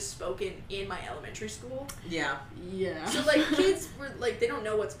 languages spoken in my elementary school. Yeah. So, like, kids were, like, they don't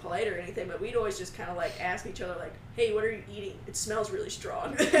know what's polite or anything, but we'd always just kind of, like, ask each other, like, hey, what are you eating? It smells really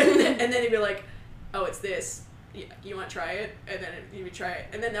strong. And then they'd be like, oh, it's this. Yeah, you want to try it? And then you would try it.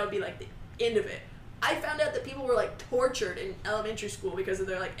 And then that would be, like, the end of it. I found out that people were, like, tortured in elementary school because of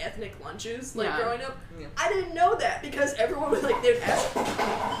their, like, ethnic lunches, like, growing up. Yeah. I didn't know that because everyone was, like, they'd ask...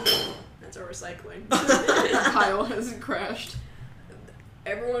 That's our recycling. Kyle has crashed.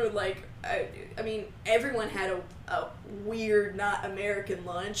 Everyone would, like... I mean, everyone had a weird, not American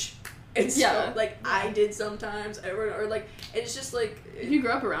lunch. And so, like, I did sometimes. Or, like, it's just, like... If you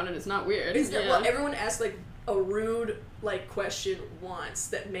grew up around it, it's not weird. Well, everyone asked, like, a rude, like, question once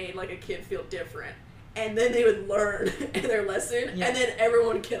that made, like, a kid feel different. And then they would learn their lesson, and then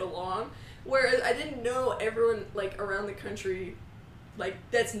everyone would get along. Whereas I didn't know everyone, like, around the country, like,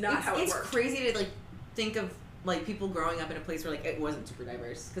 that's not how it works. It's crazy to, like, think of, like, people growing up in a place where, like, it wasn't super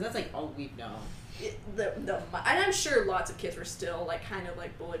diverse. Because that's, like, all we've known. And I'm sure lots of kids were still, like, kind of,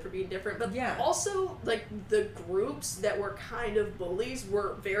 like, bullied for being different. But also, like, the groups that were kind of bullies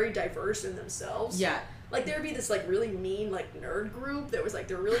were very diverse in themselves. Yeah. Like, there would be this, like, really mean, like, nerd group that was, like,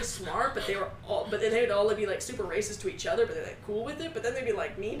 they're really smart, but then they would all be, like, super racist to each other, but they're, like, cool with it, but then they'd be,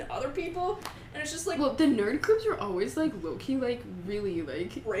 like, mean to other people, and it's just, like... Well, the nerd groups are always, like, low-key, like, really,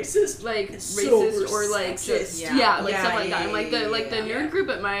 like... Racist? Like, it's racist so or, like, sexist. just... stuff like that. And, like, the nerd group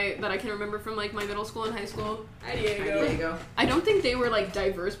at that I can remember from, like, my middle school and high school. Hi, Diego. I don't think they were, like,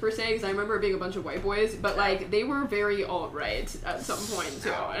 diverse, per se, because I remember it being a bunch of white boys, but, like, they were very alt-right at some point,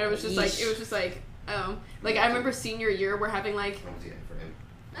 too. And it was just, like, like, I remember senior year, we're having, like...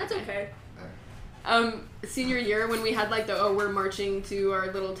 That's okay. Senior year when we had like we're marching to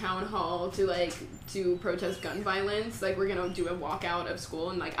our little town hall to protest gun violence, like we're gonna do a walkout of school,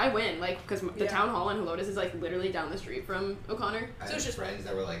 and like I win, like because the town hall in Helotes is like literally down the street from O'Connor. So it's just friends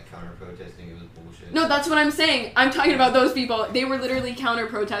that were like counter protesting. It was bullshit. No, that's what I'm saying. I'm talking about those people. They were literally counter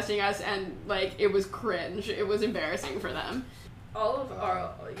protesting us, and like it was cringe. It was embarrassing for them. All of our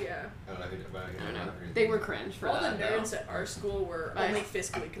I don't know. I don't know. They were cringe for all that. the nerds at our school were only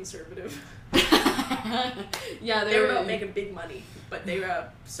fiscally conservative. Yeah, they were about making big money, but they were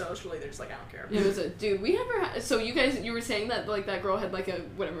socially. They're just like, I don't care. It was a dude. We ever so you were saying that like that girl had like a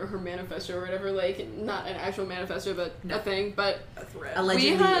whatever her manifesto or whatever, like not an actual manifesto but a thing, but a thread.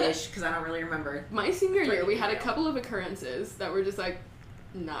 Allegedly-ish, because I don't really remember. My senior year, we had a couple of occurrences that were just like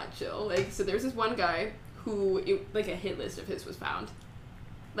not chill. Like so, there's this one guy who like a hit list of his was found.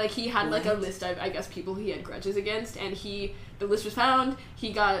 Like he had like a list of I guess people he had grudges against, and the list was found.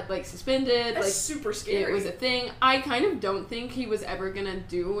 He got like suspended. That's like super scary. It was a thing. I kind of don't think he was ever gonna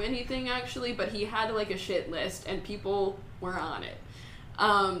do anything actually, but he had like a shit list, and people were on it.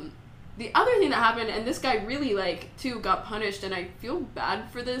 The other thing that happened, and this guy really like too got punished, and I feel bad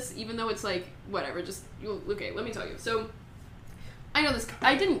for this, even though it's like whatever. Just okay, let me tell you. So I know this.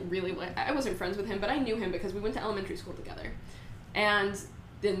 I didn't really I wasn't friends with him, but I knew him because we went to elementary school together, and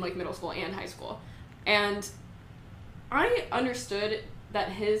in like middle school and high school, and I understood that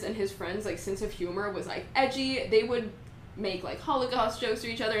his and his friends like sense of humor was like edgy. They would make like Holocaust jokes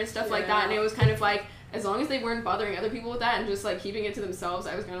to each other and stuff like that, and it was kind of like as long as they weren't bothering other people with that and just like keeping it to themselves,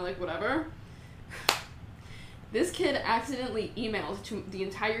 I was kind of like whatever. This kid accidentally emailed to the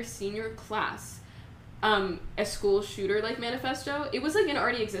entire senior class a school shooter like manifesto. It was like an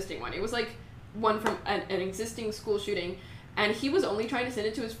already existing one. It was like one from an existing school shooting. And he was only trying to send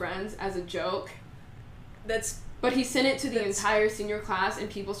it to his friends as a joke. But he sent it to the entire senior class, and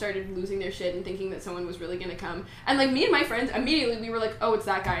people started losing their shit and thinking that someone was really gonna come. And like me and my friends, immediately we were like, "Oh, it's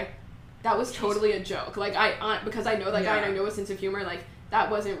that guy. That was totally a joke." Like because I know that guy and I know his sense of humor. Like that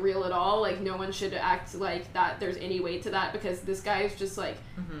wasn't real at all. Like no one should act like that. There's any weight to that because this guy is just like.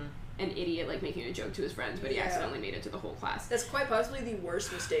 An idiot like making a joke to his friends, but he accidentally made it to the whole class. That's quite possibly the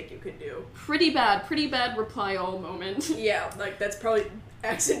worst mistake you could do. Pretty bad reply all moment. Yeah, like that's probably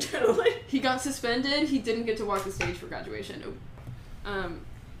accidentally. He got suspended. He didn't get to walk the stage for graduation.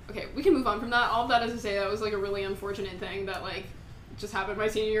 Okay, we can move on from that. All of that is to say that was like a really unfortunate thing that like just happened my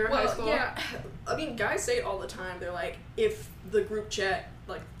senior year of high school. Yeah, I mean guys say it all the time. They're like, if the group chat,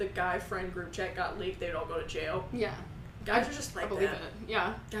 like the guy friend group chat got leaked, they'd all go to jail. Yeah. Guys are just like that. I believe it.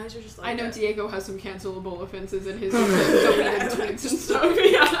 Yeah. Guys are just like I know that. Diego has some cancelable offenses in his deleted tweets and stuff.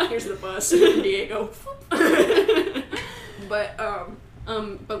 Yeah. Here's the bus, Diego.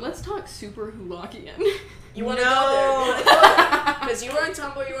 But let's talk super Hulakian. You want to go there? Because you were on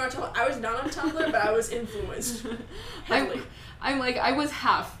Tumblr. I was not on Tumblr, but I was influenced heavily. I was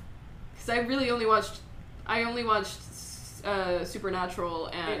half, because I only watched Supernatural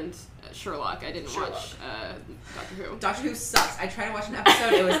and Sherlock. I didn't watch Doctor Who. Doctor Who sucks. I tried to watch an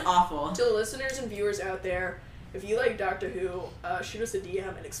episode. It was awful. To the listeners and viewers out there, if you like Doctor Who, shoot us a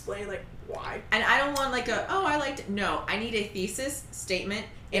DM and explain like why. And I don't want like I liked it. No, I need a thesis statement,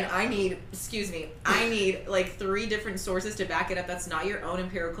 and I need like 3 different sources to back it up. That's not your own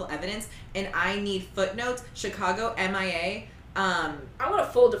empirical evidence, and I need footnotes. Chicago, MIA. I want a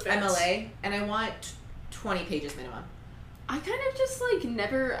full defense. MLA, and I want 20 pages minimum. I kind of just like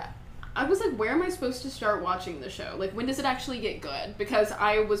never. I was like, where am I supposed to start watching the show? Like, when does it actually get good? Because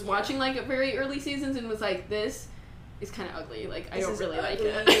I was watching like very early seasons and was like, this is kind of ugly. Like, I don't really like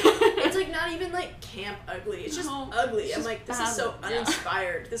it. It's like not even like camp ugly. It's just ugly. It's I'm just like, this bad. is so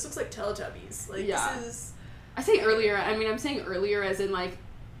uninspired. This looks like Teletubbies. Like, this is. I say earlier. I mean, I'm saying earlier as in like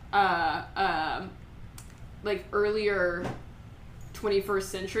earlier 21st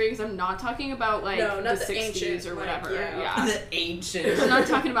century, because I'm not talking about like the 60s ancient, or whatever. Yeah. The ancient. I'm not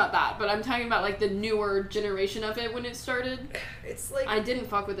talking about that, but I'm talking about like the newer generation of it when it started. It's like I didn't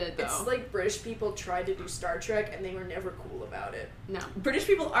fuck with it though. It's like British people tried to do Star Trek and they were never cool about it. No, British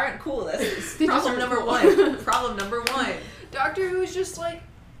people aren't cool. That's They just problem aren't number cool. 1. Problem number 1. Doctor Who is just like,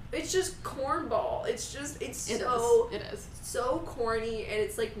 it's just cornball. It is so corny, and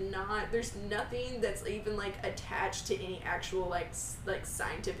it's like there's nothing that's even like attached to any actual like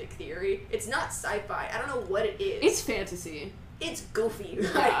scientific theory. It's not sci-fi. I don't know what it is. it's fantasy. It's goofy.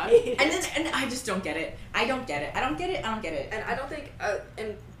 Yeah. And I just don't get it. I don't get it. And I don't think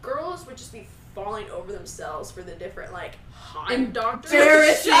and girls would just be falling over themselves for the different like hot doctors.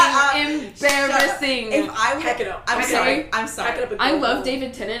 Embarrassing. Shut up. Embarrassing. If I would, Pack it up. I'm Pack it sorry. up. I'm sorry. Pack it up and I go love home.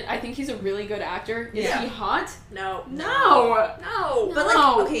 David Tennant. I think he's a really good actor. Is Yeah. he hot? No. No. No. But like,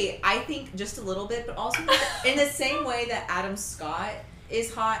 No. okay, I think just a little bit, but also in the same way that Adam Scott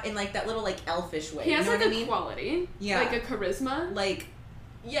is hot in like that little like elfish way. He has you know like what a I mean? quality. Yeah. Like a charisma. Like,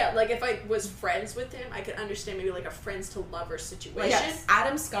 Yeah, like if I was friends with him, I could understand maybe like a friends to lover situation. yes,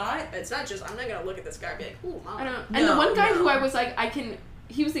 Adam Scott. It's not just I'm not gonna look at this guy and be like, ooh, mom. I don't know. And the No, one guy no. who I was like,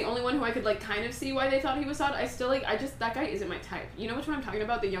 he was the only one who I could like kind of see why they thought he was hot. That guy isn't my type. You know which one I'm talking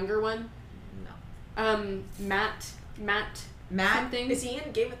about? The younger one? No. Matt Matt. something. Is he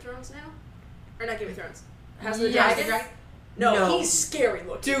in Game of Thrones now? Or not Game of Thrones? House of the Yes. Dragon? No, No. he's scary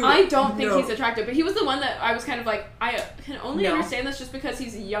looking. Dude. I don't think No. he's attractive, but he was the one that I was kind of like, I can only No. understand this just because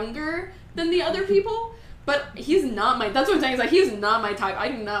he's younger than the other people, but he's not that's what I'm saying, is like, he's not my type. I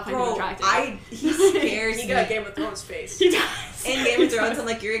do not find him Bro, attractive. he scares He me. got Game of Thrones face. He does. In Game of Thrones, I'm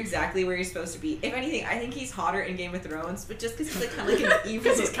like, you're exactly where you're supposed to be. If anything, I think he's hotter in Game of Thrones, but just because he's like kind of like an evil.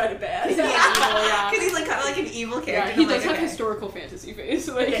 Because he's kind of bad. Yeah. Because he's like kind of like an evil character. Yeah, and he I'm does like, have okay. historical fantasy face.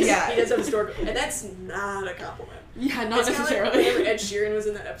 Like, Yes, Yeah. he does have historical, and that's not a compliment. yeah, not It's kinda like necessarily. whenever Ed Sheeran was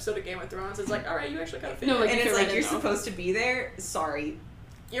in that episode of Game of Thrones, it's like, all right, you actually kind of fit. No, in. like, And you it's fit like, right you're in, though. supposed to be there. Sorry.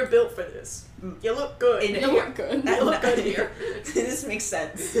 You're built for this. You look good. In- You look good. You look good here. This makes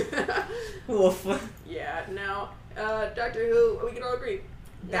sense. Woof. Yeah, no. Doctor Who, we can all agree.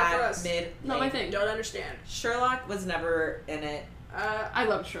 Not for Bad, us. mid. Not my lame. thing. Don't understand. Sherlock was never in it. I I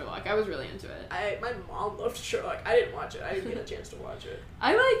loved Sherlock. I was really into it. my mom loved Sherlock. I didn't watch it. I didn't get a chance to watch it.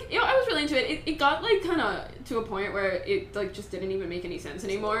 I was really into it. It got like kind of to a point where it like just didn't even make any sense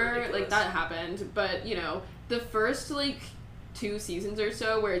anymore. ridiculous. Like that happened, but the first like 2 seasons or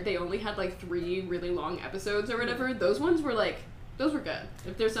so where they only had like 3 really long episodes or whatever, those ones were like, those were good.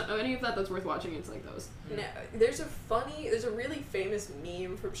 If there's any of that's worth watching, it's like those. No, there's a really famous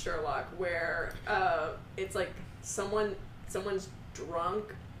meme from Sherlock where it's like someone's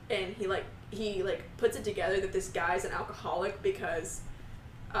drunk and he puts it together that this guy's an alcoholic because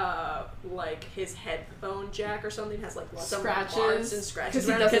like his headphone jack or something has like lots Scratches. of marks and scratches 'Cause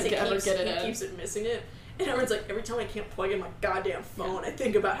he around it doesn't ever keeps, get it he in. keeps it missing it. And everyone's like, every time I can't plug in my goddamn phone, I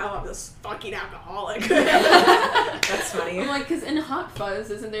think about how I'm this fucking alcoholic. That's funny. I'm like, because in Hot Fuzz,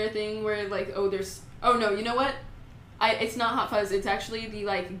 isn't there a thing where like, oh no, you know what? It's not Hot Fuzz. It's actually the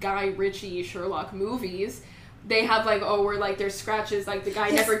like Guy Ritchie Sherlock movies. They have like, where like there's scratches, like the guy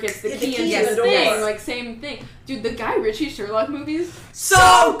Yes. never gets the The key key into to the the thing, door. like same thing. Dude, the Guy Ritchie Sherlock movies,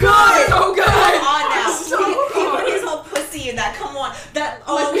 So good! So good! Come on now. So he put good. his whole pussy in that. Come on. That.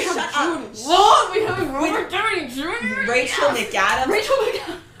 like, Oh, we shut have up. Jude Law, we have Robert Downey Jr., Rachel McAdams. Rachel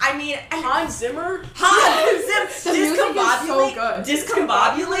McAdams. I mean, Hans Zimmer? Hans The music is so Discombobulate. good.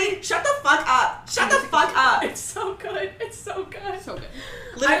 Discombobulate. Shut the fuck up. Shut the fuck up. It's so good. It's so good. So good.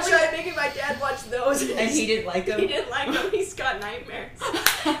 I Literally. tried making my dad watch those. And he didn't like them. He didn't like them. He's got nightmares.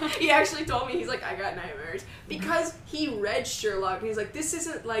 He actually told me, he's like, I got nightmares. Because he read Sherlock and he's like, this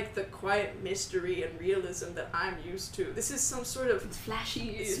isn't like the quiet mystery and realism that I'm used to. This is some sort of It's flashy.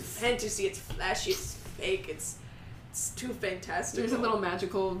 it's fantasy, it's flashy, it's fake, it's too fantastic. There's a little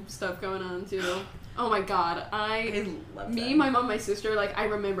magical stuff going on too. Oh my god, I love me, that. my mom, my sister, like I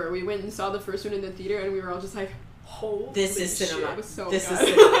remember we went and saw the first one in the theater and we were all just like, Holy This is shit. cinema. it was so This is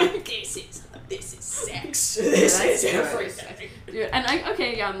good. cinema. This is sex. Yeah, This that's is good. everything. Dude, and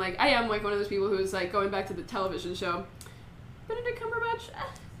I am like one of those people who's like going back to the television show. Benedict Cumberbatch, I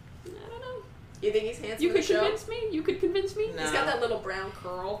don't know. You think he's handsome You in the could show? convince me. You could convince me. No. He's got that little brown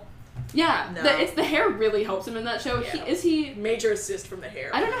curl. Yeah, No. it's the hair really helps him in that show. Yeah. He Major assist from the hair.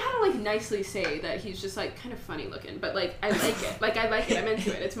 I don't know how to like nicely say that he's just like kind of funny looking, but like I like it. Like I like it. I'm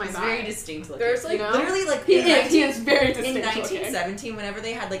into it. It's my He's vibe. very distinct looking. There's like You know? Literally, like He in is very in distinct looking. 1917, whenever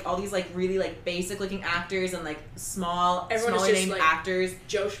they had like all these like really like basic looking actors and like smaller Everyone is just, named like, actors,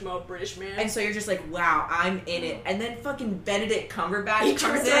 Joe Schmo British man. and so you're just like, wow, I'm in it. And then fucking Benedict Cumberbatch he comes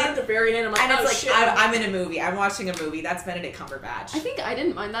turns around at in, the very end. I'm like, and it's oh like shit. I'm in a movie. I'm watching a movie. That's Benedict Cumberbatch. I think I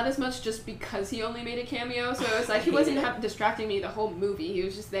didn't mind that as much just because he only made a cameo, so it was like he wasn't distracting me the whole movie. He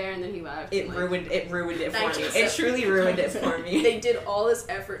was just there and then he left. It and, like, ruined it for me. 1917. It truly ruined it for me. They did all this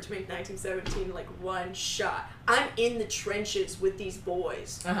effort to make 1917 like one shot. I'm in the trenches with these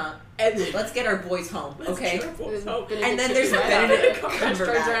boys, Uh-huh. and then Let's get our boys home, okay? And then there's Benedict Benedict Cumberbatch turns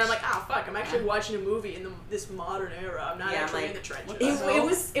Cumberbatch. around. I'm like, ah, fuck! I'm actually watching a movie in this modern era. I'm not Yeah, actually like, in the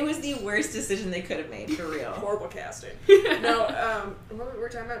trenches. It was the worst decision they could have made, for real. Horrible casting. No, we're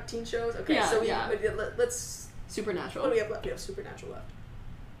talking about teen shows. Okay, Yeah, so yeah. let's. Supernatural. What do we have left? We have Supernatural left.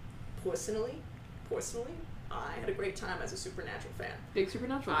 Personally, I had a great time as a Supernatural fan. Big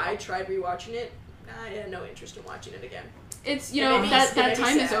Supernatural. I tried rewatching it. I had no interest in watching it again. It's, you It know, made me- that it made me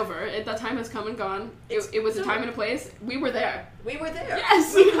time is sad. over. That time has come and gone. It's It was a time over. and a place. We were there. We were there.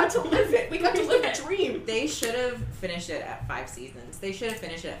 Yes! We got to live it. We got to live a dream. They should have finished it at 5 seasons. They should have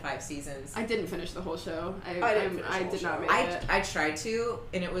finished it at 5 seasons. I didn't finish the whole show. I didn't finish the I whole did not show. make it. I tried to,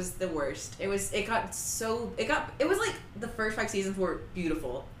 and it was the worst. It was like the first 5 seasons were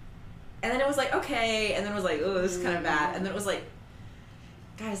beautiful, and then it was like okay, and then it was like, oh, this is kind of bad, and then it was like,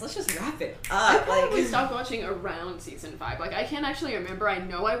 guys, let's just wrap it I up. probably Like, stopped watching around season 5. Like, I can't actually remember. I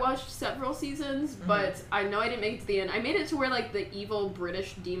know I watched several seasons, but I know I didn't make it to the end. I made it to where, like, the evil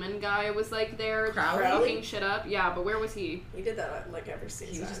British demon guy was, like, there Crowley? fucking shit up. Yeah, but where was he? We did that like every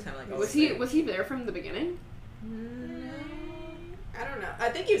season. he was just kind of like, Was he there from the beginning? I don't know. I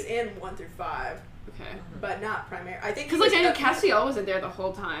think he was in 1 through 5, Okay. but not primary. I think Because, like, I know Castiel wasn't there the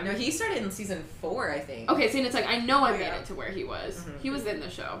whole time. No, he started in season 4, I think. Okay, so it's like, I know I made Yeah. it to where he was. Mhm. He was in the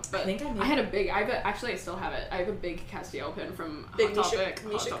show. But I think I made- had a big, actually, I still have it. I have a big Castiel pin from Big Hot Misha- Topic.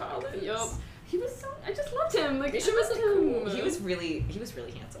 Misha Hot Topic. Collins. Yup. He was so, I just loved him. Like, Misha I was, loved like, him. cool. He was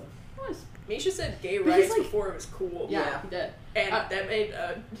really handsome. He was. Misha said gay But he's, rights like- before it was cool. Yeah, Yeah. he did. And Uh, that made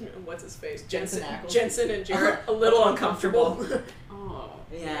what's his face Jensen Ackles. Jensen and Jared a little uncomfortable. Oh.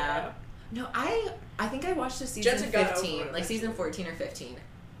 Yeah. No, I think I watched the season Jensen got over 15, it like season eventually. 14 or 15.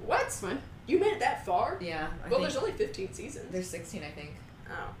 What? What? You made it that far? Yeah. Well, there's only 15 seasons. there's 16, I think.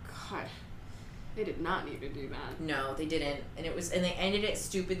 Oh. God. They did not need to do that. No, they didn't, and they ended it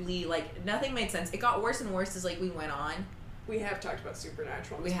stupidly. Like nothing made sense. It got worse and worse as like we went on. We have talked about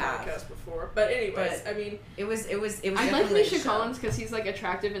Supernatural on We this have. podcast before. But anyways, But- I mean, It was I like definitely Misha a show. Collins because he's like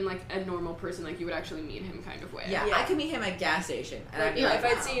attractive and like a normal person, like you would actually meet him kind of way. Yeah, Yeah. I could meet him at a gas station, and I'd like, be yeah, like, if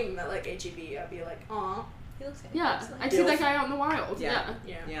I'd wow. see him at like HEB, I'd be like, aw, He looks like Yeah, he's like- I'd see that guy out in the wild. Yeah.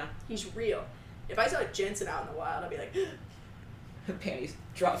 Yeah. yeah, Yeah, he's real. If I saw Jensen out in the wild, I'd be like, panties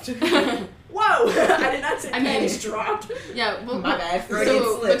dropped. whoa! I did not say I mean- panties dropped. Yeah, well, My bad, Freudian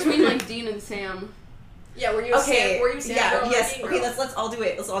so slip. between like Dean and Sam, Yeah, were you a Okay. Sam? Were you Sam Yeah. girl or Yes. Dean Okay. girl? Let's all do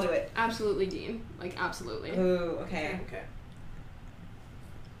it. Let's all do it. absolutely Dean, like absolutely. Ooh. Okay. Okay.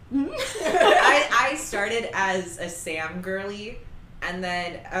 I started as a Sam girly, and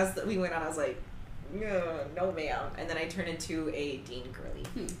then as we went on, I was like, no, ma'am. And then I turned into a Dean girly.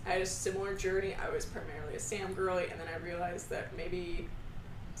 I had a similar journey. I was primarily a Sam girly, and then I realized that maybe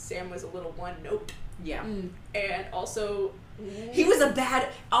Sam was a little one note, Yeah. and also He was a bad.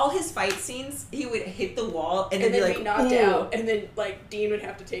 All his fight scenes, he would hit the wall and, and then then be be like, knocked "Ooh." out, and then like Dean would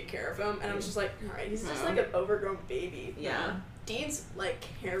have to take care of him, and I was just like, all right, he's just Yeah. like an overgrown baby. Yeah. Dean's like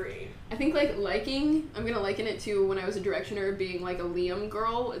carrying. I think like I'm gonna liken it to when I was a directioner being like a Liam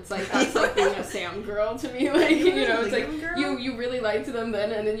girl. It's like that's like being a Sam girl to me. Like You were you know, a it's like Liam girl? you really liked them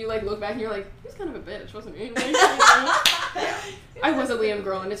then, and then you like look back and you're like, he was kind of a bitch, wasn't he? Like, you know? I was a Liam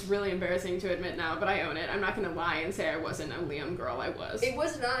girl, and it's really embarrassing to admit now, but I own it. I'm not gonna lie and say I wasn't a Liam girl. I was. It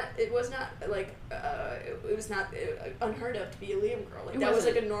was not like it was not unheard of to be a Liam girl. Like It that was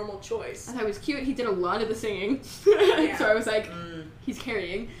wasn't. like a normal choice. I thought he was cute. He did a lot of the singing, Yeah. so I was like, Mm. he's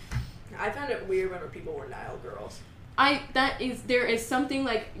carrying. I found it weird whenever people were Nile girls. There is something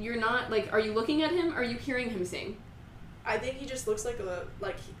like you're not like. Are you looking at him? Or are you hearing him sing? I think he just looks like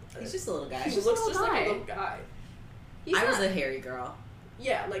He's just a little guy. he just looks a just little like a guy. little guy. He's I was not- a hairy girl.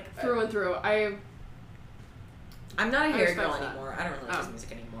 yeah, like Through and through. I'm not a I hairy respect girl that. anymore. I don't really like his Oh.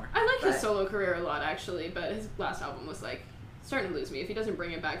 music anymore. I like his But- solo career a lot actually, but his last album was like starting to lose me. If he doesn't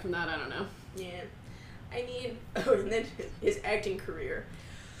bring it back from that, I don't know. yeah. I mean, oh, and then his acting career.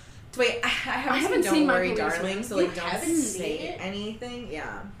 Wait, I haven't, haven't seen seen Don't My Worry, Policeman. Darling, so You like don't haven't say seen it? anything.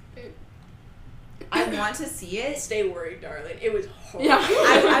 Yeah. It- I want to see it. Stay worried, darling. It was horrible. Yeah.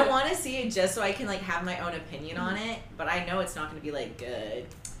 I want to see it just so I can like have my own opinion on it, but I know it's not going to be like good.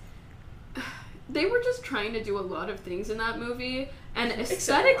 They were just trying to do a lot of things in that movie, and Except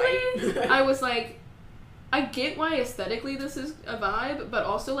aesthetically, right. I was like, I get why aesthetically this is a vibe, but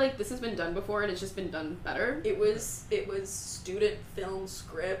also like this has been done before and it's just been done better. It was student film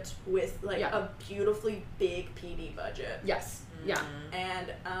script with like Yeah. a beautifully big PD budget, Yes. Yeah. Mm.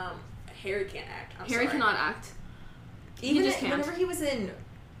 and Harry can't act. I'm Harry sorry. cannot act. Even just can't. whenever he was in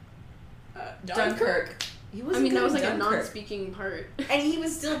Dunkirk. Dunkirk, he I wasn't mean, that good was in like a Dunkirk. non-speaking part. And he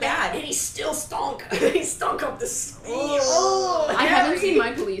was still And bad. he still stunk. He stunk up the speed. Oh, I haven't seen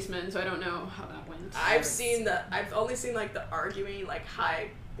Harry. My Policeman, so I don't know how that went. I've only seen like the arguing, like high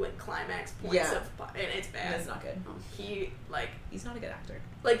like climax points Yeah. of, and it's bad. That's not good. He like He's not a good actor.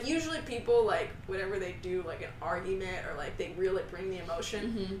 usually people like whenever they do like an argument or like they really bring the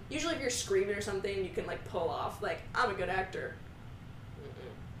emotion. Mm-hmm. Usually if you're screaming or something, you can like pull off like I'm a good actor.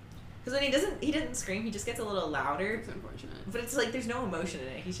 Mm-mm. Because when he doesn't scream, he just gets a little louder. It's unfortunate. But it's like there's no emotion in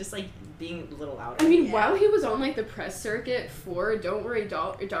it. He's just like being a little louder. I mean, while he was on like the press circuit for Don't Worry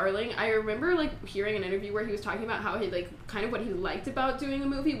Darling, I remember like hearing an interview where he was talking about how he like kind of what he liked about doing the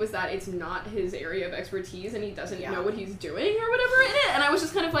movie was that it's not his area of expertise and he doesn't know what he's doing or whatever in it. And I was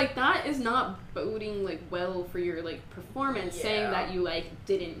just kind of like, that is not boding like well for your like performance, saying that you like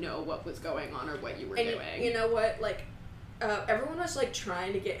didn't know what was going on or what you were doing. You know what, like. Everyone was like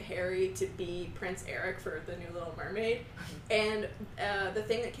trying to get Harry to be Prince Eric for the new Little Mermaid, and the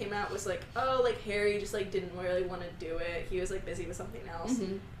thing that came out was like, oh, like Harry just like didn't really want to do it. He was like busy with something else.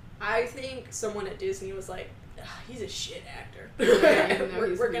 Mm-hmm. I think someone at Disney was like, he's a shit actor.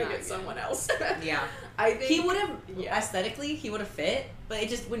 We're gonna get someone else. Yeah, I think he would have aesthetically he would have fit, but it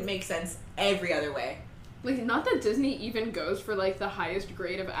just wouldn't make sense every other way. Like, not that Disney even goes for, like, the highest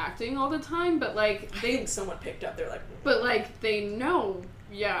grade of acting all the time, but, like, I think someone picked up, they're like... But, like, they know,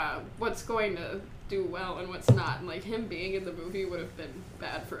 what's going to do well and what's not, and, like, him being in the movie would have been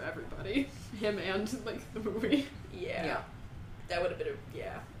bad for everybody. Him and, like, the movie. Yeah. That would have been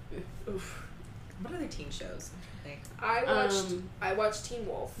Oof. What other teen shows? I watched Teen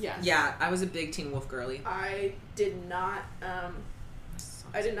Wolf. Yes. Yeah, I was a big Teen Wolf girly. I did not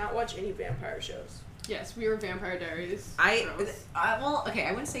watch any vampire shows. Yes, we were Vampire Diaries. I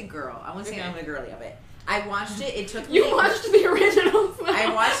wouldn't say girl. I wouldn't say I'm a girly of it. I watched it. It took me. You watched the original.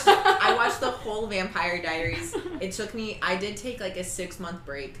 I watched the whole Vampire Diaries. It took me. I did take like a 6-month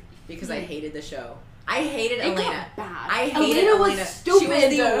break because I hated the show. I hated Elena. Got bad. I hated Elena. Was stupid. She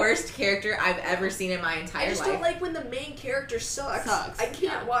was the worst character I've ever seen in my entire life. I just don't like when the main character sucks. I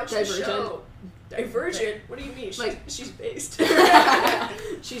can't watch Divergent. the show. Divergent? What do you mean? She's based.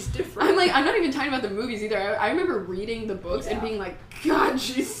 She's different. I'm not even talking about the movies either. I remember reading the books and being like, God,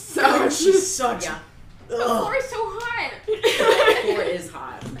 she sucks. She sucks. Yeah. The floor is so hot. The floor is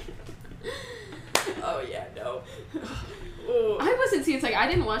hot. Oh yeah, no. I wasn't seeing. It's like I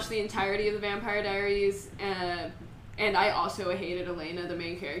didn't watch the entirety of the Vampire Diaries, and I also hated Elena, the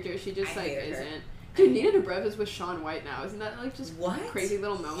main character. She just like isn't. Her. Dude, Nina Dobrev is with Shaun White now. Isn't that like just crazy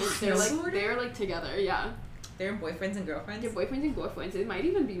little moments? They're like together. Yeah. They're boyfriends and girlfriends? They're boyfriends and girlfriends. They might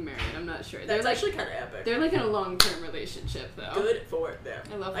even be married. I'm not sure. That's actually kind of epic. They're like in a long-term relationship, though. Good for them.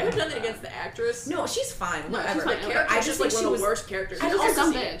 I love. I have nothing against the actress. No, she's fine. No, Whatever. she's fine. I just like one of the worst characters. She's just a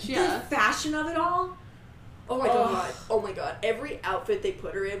dumb bitch. Yeah. The fashion of it all. Oh my god. Oh my god. Every outfit they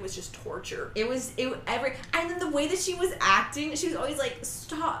put her in was just torture. And then the way that she was acting, she was always like,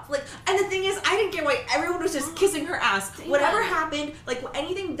 stop. Like, and the thing is, I didn't get why everyone was just kissing her ass. Whatever happened, like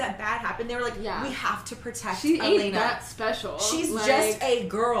anything that bad happened, they were like, we have to protect Elena. She ain't that special. She's just a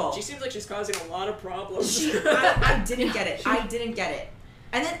girl. She seems like she's causing a lot of problems. I didn't get it. I didn't get it.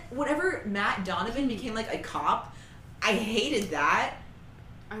 And then whenever Matt Donovan became like a cop, I hated that.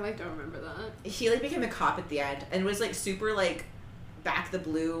 I don't remember that. He like became a cop at the end and was like super like back the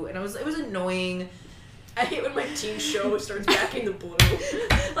blue, and it was annoying. I hate when my teen show starts backing the blue.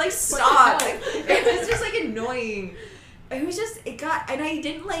 Like stop. It was just like annoying. It was just and I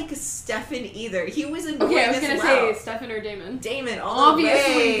didn't like Stefan either. He was annoying. Okay, I was gonna say Stefan or Damon. Damon,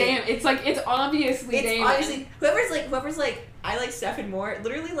 obviously Damon. It's obviously Damon. Obviously whoever's like I like Stefan more.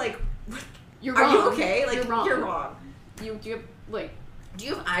 Literally like, you're wrong. Are you okay? Like you're wrong. Do you have like. Do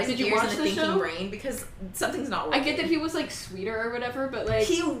you have eyes Did and you ears watch and a the thinking show? brain? Because something's not working. I get that he was like sweeter or whatever, but like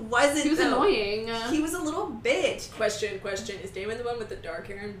he wasn't. He was annoying. He was a little bitch. Question: Is Damon the one with the dark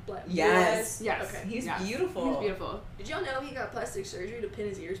hair and black? Yes. Yes. Okay. He's beautiful. He's beautiful. Did y'all know he got plastic surgery to pin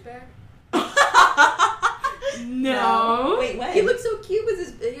his ears back? No. Wait, when? He looked so cute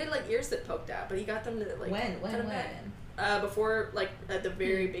with he had like ears that poked out, but he got them to like when? Before like at the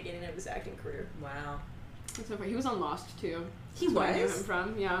very beginning of his acting career. Wow. That's so funny. He was on Lost too. That's where I knew him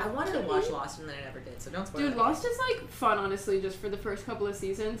from. Yeah. I wanted to watch Lost and then I never did, so don't spoil it. Dude, Lost is like fun, honestly, just for the first couple of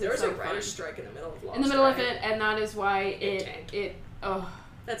seasons. There was like a writer's strike in the middle of Lost. In the middle of it, and that is why it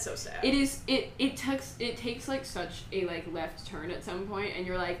that's so sad. It is it takes like such a like left turn at some point, and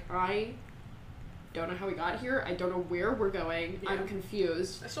you're like, I don't know how we got here. I don't know where we're going. Yeah. I'm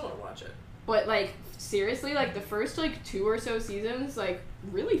confused. I still want to watch it. But like seriously, like the first like 2 or so seasons, like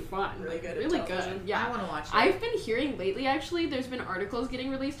really fun, really good, really good. Yeah, I want to watch it. I've been hearing lately, actually, there's been articles getting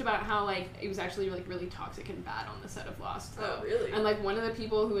released about how like it was actually like really toxic and bad on the set of Lost. Though. Oh, really? And like one of the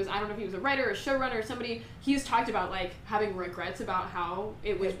people who was, I don't know if he was a writer or a showrunner or somebody, he's talked about like having regrets about how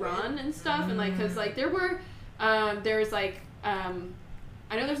it was run and stuff, and like because like there was like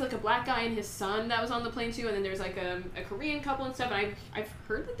I know there's like a black guy and his son that was on the plane too, and then there's like a Korean couple and stuff, and I've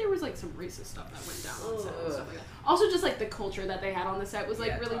heard that there was like some racist stuff that went down on set and stuff like that. Also just like the culture that they had on the set was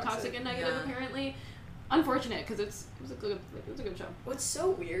like really toxic and negative apparently. unfortunate because it was a good show. What's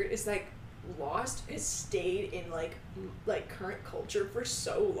so weird is like Lost has stayed in like current culture for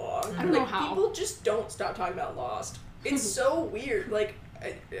so long. I don't know how. People just don't stop talking about Lost. It's so weird. Like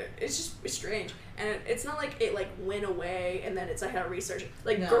it's strange, and it's not like it like went away and then it's like how to research it.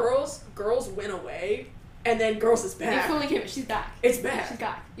 Like girls went away. And then Girls is back. It fully came. She's back. It's back. She's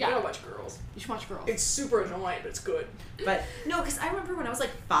back. Yeah. You gotta watch Girls. You should watch Girls. It's super annoying, but it's good. But no, because I remember when I was like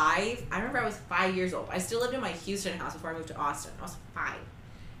 5. I remember I was 5 years old. I still lived in my Houston house before I moved to Austin. I was 5,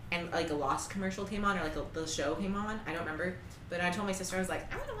 and like a Lost commercial came on, or like the show came on. I don't remember. But I told my sister, I was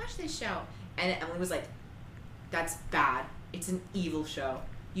like, I want to watch this show, and Emily was like, "That's bad. It's an evil show.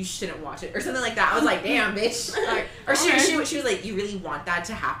 You shouldn't watch it," or something like that. I was like, "Damn, bitch!" Or she was like, "You really want that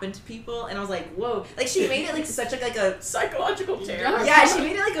to happen to people?" And I was like, "Whoa!" Like she made it like such like a psychological terror. Yeah, she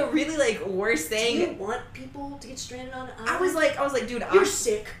made it like a really like worse thing. Do you want people to get stranded on an island? I was like, dude, you're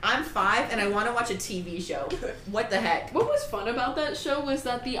sick. I'm 5 and I want to watch a TV show. What the heck? What was fun about that show was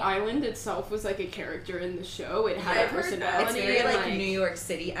that the island itself was like a character in the show. It had a personality. It's very like New York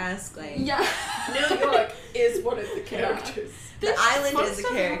City-esque. Like yeah, New York is one of the characters. The island is a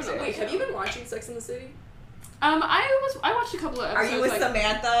character. Wait, have you been watching Sex and the City? I watched a couple of episodes. Are you with like,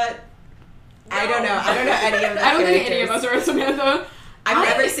 Samantha? No. I don't know any of the I don't think characters. any of us are with Samantha.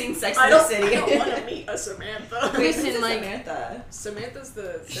 I've never seen Sex and the City. I don't want to meet a Samantha. Wait, Listen, who's like Samantha? Samantha's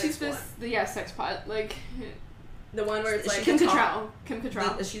the sex she's one. sex pot, like The one where it's like Kim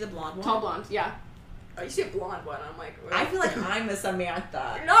Cattrall. Is she the blonde one? Tall blonde, yeah. Oh, you see a blonde one. I'm like, I feel like I'm a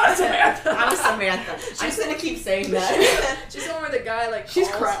Samantha. You're not a Samantha. I'm a Samantha. I'm just gonna keep saying that. She's the one where the guy like She's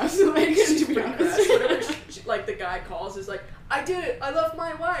calls. crass. Like, She's to be pretty honest. crass. Whatever like the guy calls is like, I did it. I left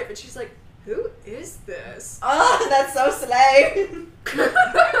my wife, and she's like, who is this? Oh, that's so slay.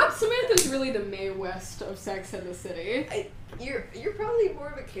 Samantha's really the Mae West of Sex and the City. You're probably more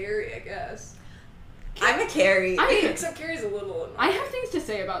of a Carrie, I guess. I'm a Carrie. Except Carrie's a little annoying. I have things to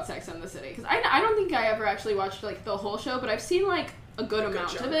say about Sex and the City because I don't think I ever actually watched like the whole show, but I've seen like a good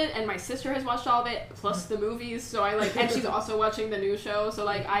amount of it, and my sister has watched all of it plus the movies. So I like, and she's also watching the new show. So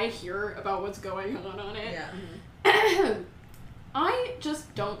like, I hear about what's going on it. Yeah. I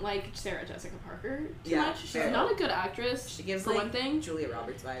just don't like Sarah Jessica Parker too much. She's not a good actress. She gives for like one thing. Julia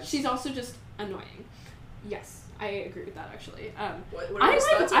Roberts vibes. She's also just annoying. Yes. I agree with that actually. What are your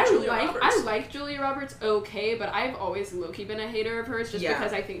thoughts on Julia Roberts? I like Julia Roberts okay, but I've always low-key been a hater of hers just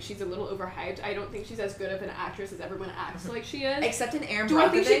because I think she's a little overhyped. I don't think she's as good of an actress as everyone acts like she is. Except in Erin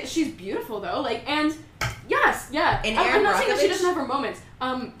Brockovich. Do I think she's beautiful though? Like, and yes, yeah. In I'm Erin not saying that she Brockovich? doesn't have her moments.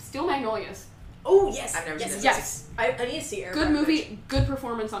 Steel Magnolias. Oh yes, I've never seen this. Yes. I need to see Erin Good Brockovich. movie, good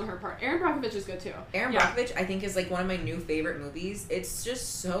performance on her part. Erin Brockovich is good too. Erin Brockovich, I think, is like one of my new favorite movies. It's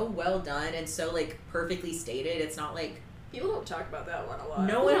just so well done and so like perfectly stated. It's not like People don't talk about that one a lot.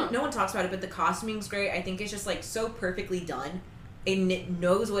 no one talks about it, but the costuming's great. I think it's just like so perfectly done. And it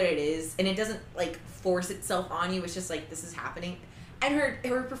knows what it is, and it doesn't like force itself on you. It's just like this is happening, and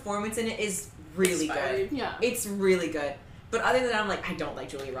her performance in it is really good. Yeah. It's really good. But other than that, I'm like, I don't like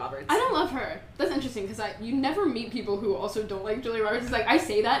Julia Roberts. I don't love her. That's interesting because you never meet people who also don't like Julia Roberts. It's like I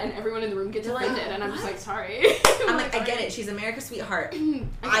say that and everyone in the room gets offended, and I'm just like, sorry. I'm like, I get it. She's America's sweetheart.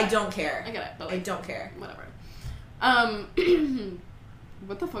 I don't care. I get it. But like, I don't care. Whatever.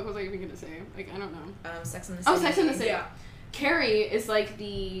 What the fuck was I even gonna say? Like, I don't know. Sex and the City. Oh, Sex and the City. Yeah. Carrie is like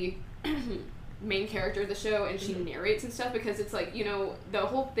the main character of the show, and she narrates and stuff because it's like, you know, the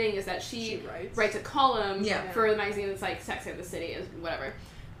whole thing is that she writes a column for the magazine that's like Sex and the City is whatever.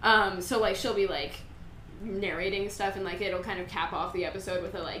 So like she'll be like narrating stuff, and like it'll kind of cap off the episode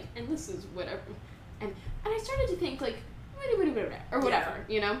with a like, and this is whatever, and I started to think like or whatever,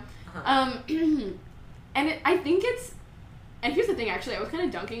 you know. And I think it's, and here's the thing, actually, I was kind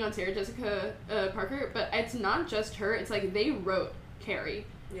of dunking on Sarah Jessica Parker, but it's not just her. It's like they wrote Carrie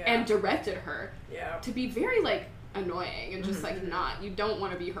and directed her to be very like annoying and just like not. You don't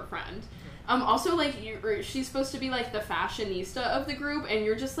want to be her friend. Also, like she's supposed to be like the fashionista of the group, and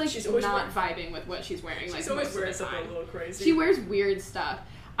you're just like not vibing with what she's wearing. She's like always most of wearing the something time. a little crazy. She wears weird stuff.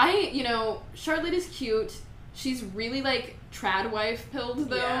 Charlotte is cute. She's really like trad wife pilled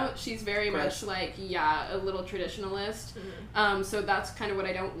though. Yeah. She's very much like a little traditionalist. So that's kind of what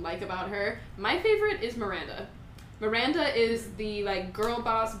I don't like about her. My favorite is Miranda. Miranda is the like girl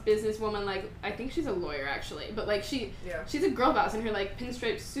boss businesswoman. Like I think she's a lawyer actually, but like she's a girl boss in her like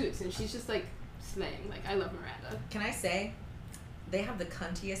pinstripe suits, and she's just like slaying. Like I love Miranda. Can I say, they have the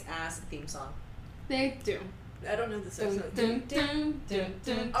cuntiest ass theme song. They do. I don't know the sex. Dun, dun, dun,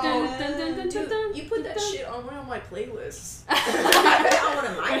 dun, Oh, dun, dun, dun, dun, dude, dun, you put that dun. shit on one of my playlists. I put it on one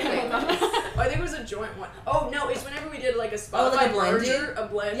of my playlists. Oh, I think it was a joint one. Oh no, it's whenever we did like a Spotify like a blended? merger, a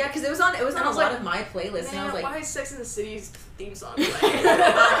blend. Yeah, because it was on And I a was lot like, of my playlists, and I was Man, like, why is Sex and the City's theme song it's playing?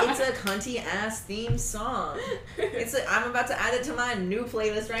 a cunty-ass theme song. I'm about to add it to my new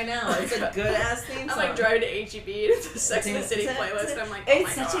playlist right now. It's a good-ass theme song. I'm like driving to HEB and it's a Sex and the City playlist. I'm like, oh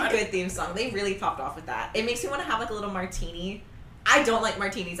It's my such god. a good theme song. They really popped off with that. It makes me want to have like a little martini. I don't like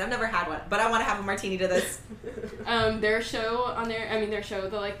martinis. I've never had one, but I want to have a martini to this. Their show on there. I mean, their show.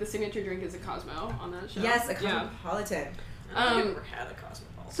 The signature drink is a Cosmo on that show. Yes, a Yeah. cosmopolitan. I don't think I've ever had a Cosmopolitan.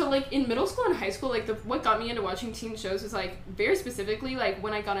 So like in middle school and high school, like what got me into watching teen shows was like very specifically like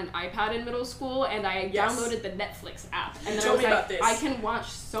when I got an iPad in middle school and I Yes. downloaded the Netflix app and then Tell I was me like, about this. I can watch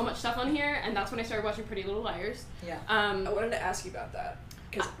so much stuff on here, and that's when I started watching Pretty Little Liars. Yeah. I wanted to ask you about that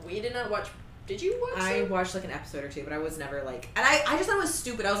because we did not watch. Did you watch? I some? watched like an episode or two, but I was never like, and I just thought it was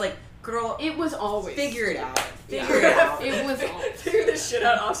stupid. I was like, girl, It was always figure it out. Yeah. Figure it out. It was always Figure this shit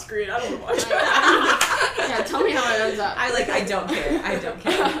out off screen. I don't want to watch it. Yeah, tell me how it ends up. I don't care. I don't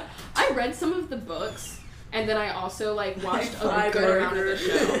care. I read some of the books, and then I also like watched a Five good amount of burger. the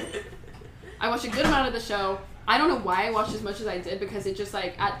show. I watched a good amount of the show. I don't know why I watched as much as I did, because it just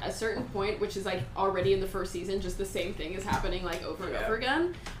like at a certain point, which is like already in the first season, just the same thing is happening like over and Yeah. over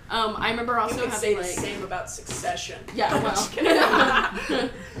again. I remember also You can say having the like same about Succession. yeah, I'm well, just kidding.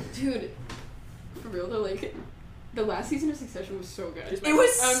 dude, for real though, like the last season of Succession was so good. It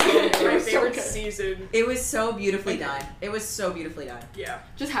was so It good. My was so favorite good. season. It was so beautifully done. It was so beautifully done. Yeah.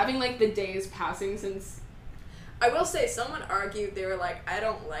 Just having like the days passing since. I will say, someone argued, they were like, I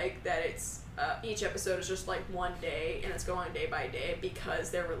don't like that it's each episode is just like one day and it's going day by day because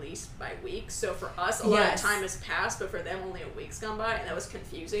they're released by week. So for us, a lot of Yes. time has passed, but for them, only a week's gone by, and that was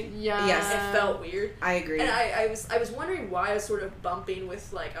confusing. Yeah. Yes. It felt weird. I agree. And I was wondering why I was sort of bumping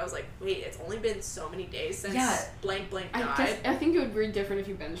with, like, I was like, wait, it's only been so many days since Yeah. blank died. I think it would be different if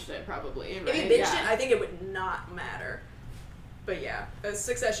you binged it, probably. If Right? you binged Yeah. it, I think it would not matter. But yeah,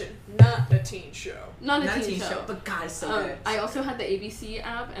 Succession, not a teen show. Not a Not teen show. but God, it's so good. I also had the ABC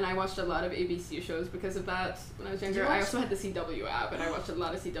app, and I watched a lot of ABC shows because of that when I was younger. you I watch- also had the CW app, and I watched a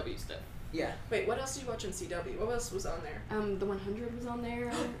lot of CW stuff. Yeah. Wait, what else did you watch on CW? What else was on there? The 100 was on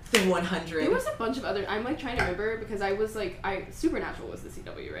there. The 100. There was a bunch of other. I'm like trying to remember because I was like, Supernatural was the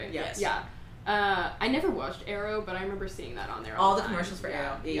CW, right? Yes. Yeah. I never watched Arrow, but I remember seeing that on there. All the time. commercials for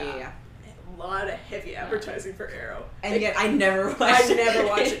Arrow. Yeah. A lot of heavy advertising for Arrow. And yet I never watched I never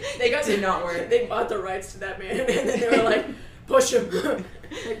watched it. They got Did not work. They bought the rights to that man, and then they were like, push him.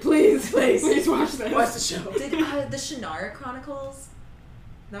 Like, please watch this. Watch the show. Did the Shannara Chronicles?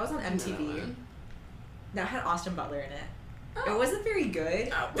 That was on MTV. No. That had Austin Butler in it. Oh. It wasn't very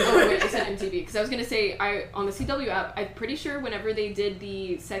good. Oh wait, I said MTV because I was gonna say on the CW app. I'm pretty sure whenever they did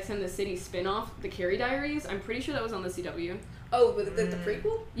the Sex and the City spin-off, the Carrie Diaries, I'm pretty sure that was on the CW. Oh, the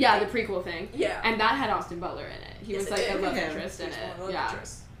prequel? Yeah, the prequel thing. Yeah. And that had Austin Butler in it. He Yes, was it like a did. love Okay. interest in Which it. one? Love Yeah.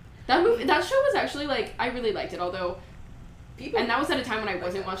 interest. That show was actually like I really liked it, although. People. And that was at a time when I Like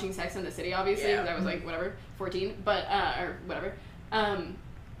wasn't that. watching Sex and the City, obviously, Yeah. because I was like, whatever, 14, but, or whatever.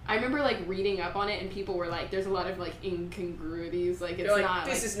 I remember, like, reading up on it, and people were like, there's a lot of, like, incongruities, like, it's You're like, not,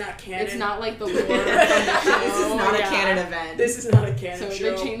 this like, is not canon. it's not, like, the lore from the show. This is not Yeah. a canon event. This is not a canon So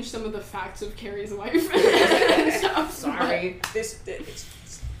show. they changed some of the facts of Carrie's life and stuff. Sorry. It's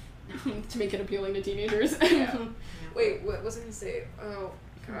To make it appealing to teenagers. Yeah. Wait, what was I gonna say? Oh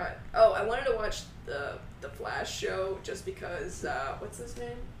god. Oh, I wanted to watch the Flash show just because. What's his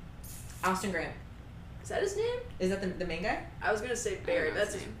name? Austin Grant. Is that his name? Is that the main guy? I was gonna say Barry. know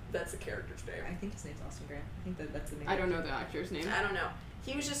That's his name. that's the character's name. I think his name's Austin Grant. I think that's the main I guy. don't know the actor's name. I don't know.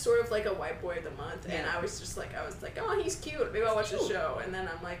 He was just sort of like a white boy of the month, and Yeah. I was like, oh, he's cute. Maybe I'll watch the Cute. show. And then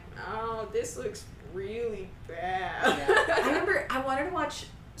I'm like, oh, this looks really bad. Yeah. I remember I wanted to watch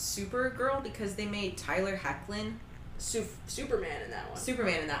Supergirl because they made Tyler Hoechlin Superman in that one.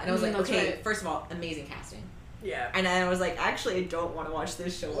 Superman in that, and I was like, That's okay, right. first of all, amazing casting. Yeah. And I was like, actually, I don't want to watch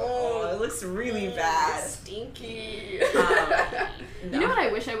this show at all. Oh. It looks really Mm, bad. Stinky. You know what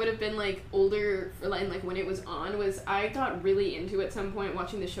I wish I would have been like older for, like when it was on was I got really into at some point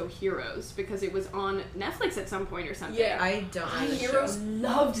watching the show Heroes because it was on Netflix at some point or something. Yeah. I don't know. the Heroes show.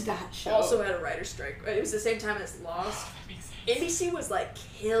 loved that show. Also had a writer's strike. It was the same time as Lost. NBC was like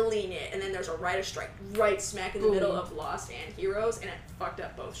killing it, and then there's a writer's strike right smack in the Ooh. middle of Lost and Heroes, and it fucked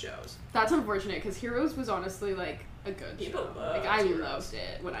up both shows. That's unfortunate because Heroes was honestly like a good People show. loved Like I Heroes. loved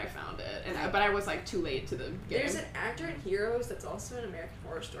it when I found it, but I was like too late to the game. There's an actor in Heroes that's also in American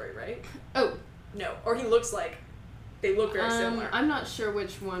Horror Story, right? Oh, No, or he looks like they look very similar. I'm not sure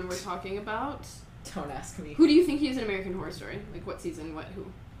which one we're talking about. Don't ask me. Who do you think he is in American Horror Story? Like, what season, what, who?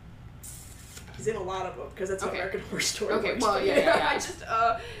 He's in a lot of them, because that's how Okay. American Horror Story Okay, works. well, But yeah. I just,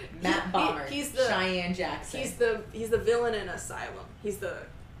 Matt Bomber. he's the- Cheyenne Jackson. he's the villain in Asylum. He's the...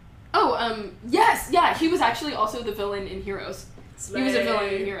 Oh, yes, yeah, he was actually also the villain in Heroes. He was a villain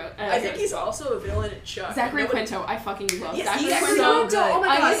in Heroes. I think he's also a villain in Chuck. Zachary Nobody- Quinto. I fucking love Yes, Zachary he's Quinto. so good. Oh my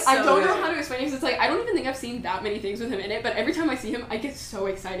God, I so don't know good. how to explain it because it's like I don't even think I've seen that many things with him in it, but every time I see him, I get so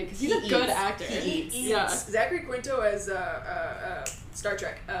excited because he's He a good eats. actor. He eats. Yeah. Zachary Quinto as Star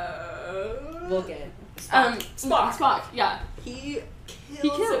Trek. Vulcan. Spock. Yeah. He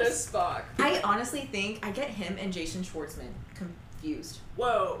kills, kills. it as Spock. I honestly think I get him and Jason Schwartzman confused. Whoa.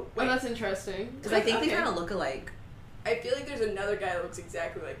 Oh, Wait. that's interesting. Because I think they Okay. kind of look alike. I feel like there's another guy that looks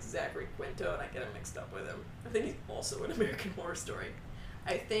exactly like Zachary Quinto, and I get him mixed up with him. I think he's also in American Horror Story.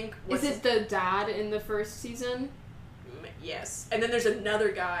 I think. Is it the dad in the first season? Yes. And then there's another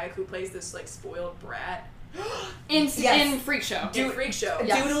guy who plays this like spoiled brat. In Yes. Freak Show. In Freak Show.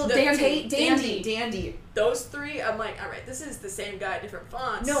 Yes. Doodle, The- Dandy. Those three, I'm like, all right, this is the same guy, different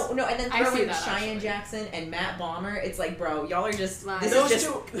fonts. No, and then I throw see in that, Cheyenne actually. Jackson and Matt Bomber. It's like, bro, y'all are just Lies. this Those is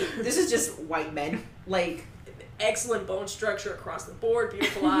just two. this is just white men. Like Excellent bone structure across the board,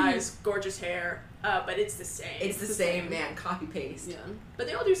 beautiful eyes, gorgeous hair, but it's the same. it's the same man, copy paste. Yeah. But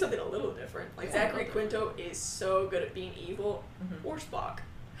they all do something a little different. Like Yeah, Zachary a little Quinto is so good at being evil, Mhm. or Spock.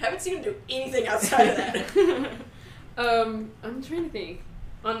 Haven't seen him do anything outside of that. I'm trying to think.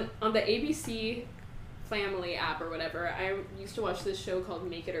 On the ABC Family app or whatever, I used to watch this show called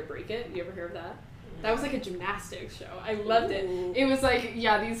Make It or Break It. You ever heard of that? That was like a gymnastics show. I loved it. Ooh. It was like,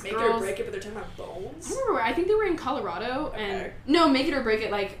 yeah, these Make girls. it or break it, but they're talking about bones. I don't remember where. I think they were in Colorado, and Okay. no, Make It or Break It.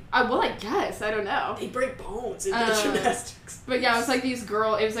 Like, well, I guess I don't know. They break bones in gymnastics. But yeah, it was like these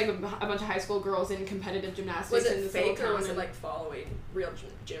girl. It was like a bunch of high school girls in competitive gymnastics. Was in it this fake little or was town, it and- like following real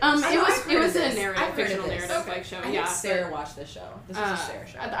gym? It I've was heard of a this. narrative, I've heard of fictional this. narrative Okay. like show. I Yeah. think Sarah watched this show. This is a Sarah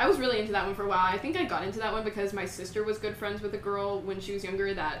show. I was really into that one for a while. I think I got into that one because my sister was good friends with a girl when she was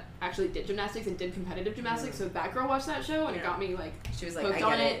younger that actually did gymnastics and did competitive gymnastics. So that girl watched that show and it Yeah. got me like She was like, hooked I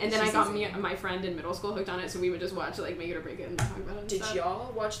on get it. And then She I got sees me it. my friend in middle school hooked on it. So we would just watch like Make It or Break It and talk about it. And Did stuff.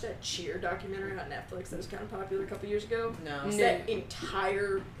 y'all watch that Cheer documentary on Netflix that was kind of popular a couple years ago? No. It's No. that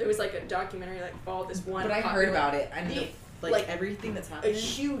entire. It was like a documentary that followed this one. But I heard about it. I mean, The- like everything that's A happening.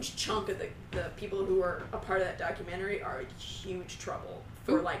 huge chunk of the people who are a part of that documentary are in huge trouble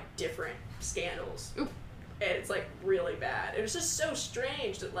for Ooh. like different scandals. Ooh. And it's like really bad. It was just so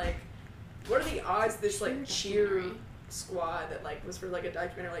strange that like, what are the odds this like cheer documentary. squad that like was for like a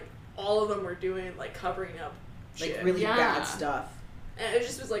documentary, like all of them were doing like covering up Like shit. really Yeah. bad stuff. And it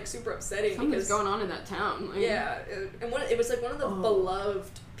just was like super upsetting Something's because going on in that town. Like, yeah, and it was like one of the Oh.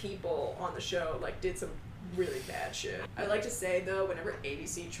 beloved people on the show like did some really bad shit. I'd like to say though, whenever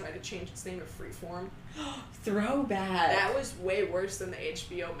ABC tried to change its name to Freeform, Throwback. that was way worse than the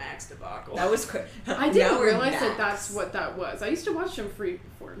HBO Max debacle. That was I didn't realize that's what that was. I used to watch some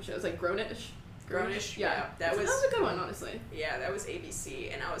freeform shows like Grownish. Grownish. Yeah, that was a good one, honestly. yeah, that was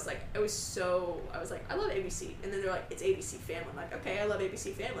ABC, and I was like, I love ABC, and then they're like, it's ABC Family. I'm like, okay, I love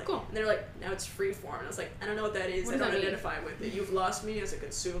ABC Family. Cool. And they're like, now it's Freeform, and I was like, I don't know what that is. What I does don't that mean? identify with it. You've lost me as a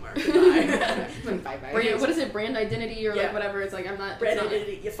consumer. Goodbye. Bye-bye. Brand, what is it? Brand identity or Yeah. like whatever. It's like I'm not. Brand it's not-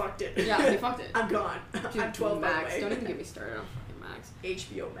 identity, you fucked it. Yeah, you fucked it. I'm gone. Dude, I'm 12 by the Max. way. Don't even get me started on fucking Max.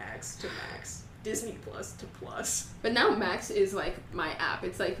 HBO Max to Max. Disney Plus to Plus. But now Max is like my app.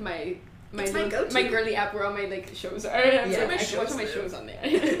 It's like my It's my go-to. my girly app where all my like shows are. Yeah, So my I can watch all my shows shows live. on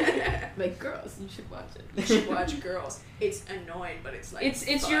there. Like girls, you should watch it. You should watch Girls. It's annoying, but it's like It's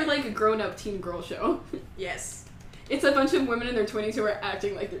fun. your like grown up teen girl show. yes, It's a bunch of women in their 20s who are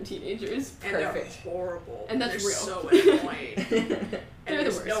acting like they're teenagers. and Perfect. they're horrible. And that's they're real. so annoying. And They're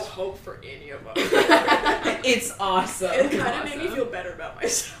the there's no worst. hope for any of them. It's awesome. It kind of made me Awesome. feel better about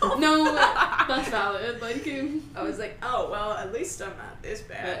myself. No, that's valid. Like, I was like, oh well, at least I'm not this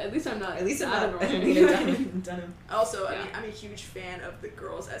but bad. at least I'm not. At least I'm sad not and Nina wrong. Dunham. Also, Yeah. I'm a huge fan of the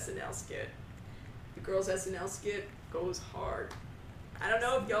Girls SNL skit. The Girls SNL skit goes hard. I don't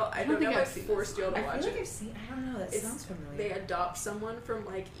know if y'all. I don't think know I've if I seen forced y'all to I watch feel like it. I've seen. I don't know. That It's- sounds familiar. They adopt someone from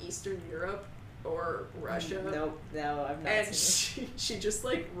like Eastern Europe or Russia. Nope. No, I've not And seen she just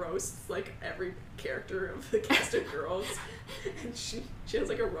like roasts like every character of the cast of Girls, and she has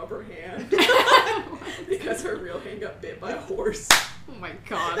like a rubber hand because her real hand got bit by a horse. Oh my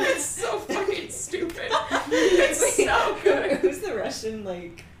god. It's so fucking stupid. It's so it. good. Who's the Russian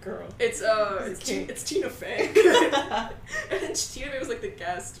like girl? It's Kate. it's Tina Fey. And Tina Fey was like the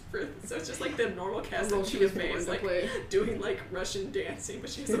guest for, so it's just like the normal cast Well, of she Tina was Fey born is to like play. doing like Russian dancing, but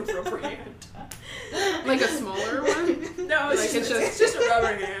she has a rubber hand. Like a smaller one? No, Like, it's just a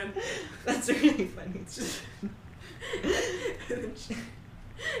rubber hand. That's really funny.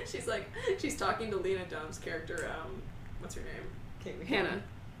 She's talking to Lena Dunham's character, what's her name? Hannah.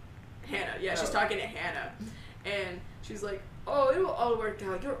 Hannah, yeah, she's Oh. talking to Hannah. And she's like, oh, it'll all work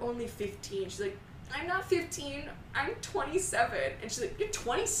out. You're only 15. She's like, I'm not 15. I'm 27. And she's like, you're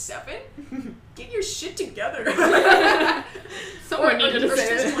 27? Get your shit together. Someone needed to or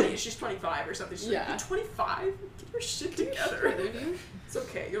say it. she's 25 or something. She's Yeah. like, you're 25? Get your shit together. It's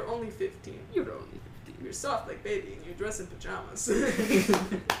okay. You're only 15. You're only 15. You're soft like baby and you dress in pajamas.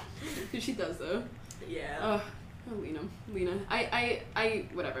 She does though. Yeah. Oh, Lena. I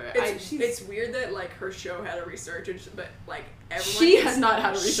whatever. It's weird that like her show had a resurgence, but like everyone She has not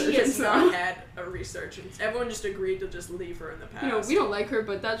had a She has resurgence, not though. had a resurgence. Everyone just agreed to just leave her in the past. You know, we don't like her,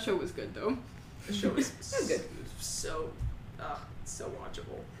 but that show was good though. The show is good. so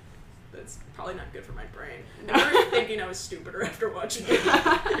watchable. That's probably not good for my brain. I remember thinking I was stupider after watching it.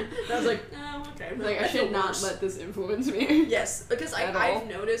 I was like, oh, okay. Like I feel should not worse. let this influence me. Yes, because At I've all.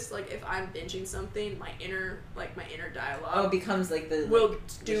 noticed like if I'm binging something, my inner dialogue Oh, it becomes like the will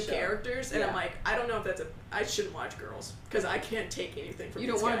do show. characters, and Yeah. I'm like, I don't know if that's I shouldn't watch Girls because I can't take anything from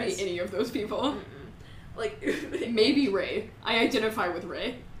You these don't want to guys. be any of those people. Like Maybe Ray. I identify with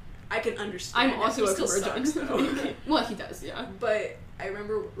Ray. I can understand. I'm it. also He a still convergent. sucks, though. Well, he does, yeah. But I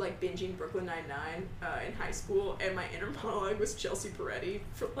remember like binging Brooklyn Nine-Nine in high school, and my inner monologue was Chelsea Peretti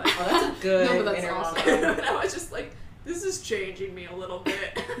for like. Oh, that's a good No, but that's inner awesome. monologue. And I was just like, this is changing me a little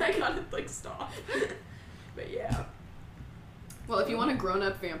bit. I gotta like stop. But yeah. Well, if you want a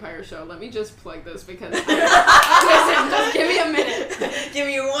grown-up vampire show, let me just plug this because listen, just give me a minute. Give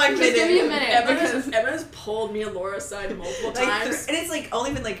me 1 minute. Just give me a minute Evan because has pulled me and Laura aside multiple times. And it's like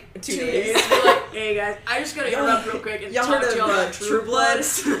only been like 2 2 days. days. We're like, hey guys, I just gotta interrupt real quick and Y'all talk heard to y'all of about True Blood?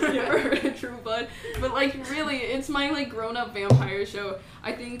 you ever heard of True Blood? But like really, it's my like grown-up vampire show.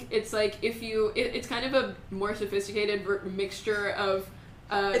 I think it's like it's kind of a more sophisticated mixture of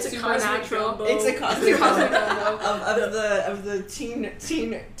It's a cosmic supernatural. gumbo. It's a cosmic cosmic gumbo gumbo. of the teen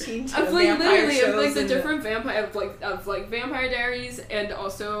Of like vampire literally shows of like the and different vampire of like Vampire Diaries and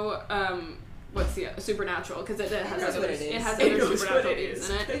also what's the supernatural because it has knows other, what it is. it has It other knows what supernatural it beings is.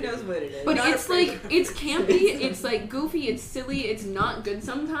 in it. Who knows what it is? But Not it's afraid like of it. it's campy, it's like goofy, it's silly, it's not good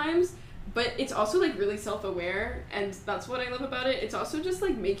sometimes, but it's also like really self-aware, and that's what I love about it. It's also just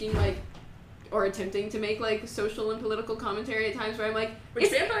like making like or attempting to make like social and political commentary at times where I'm like, Which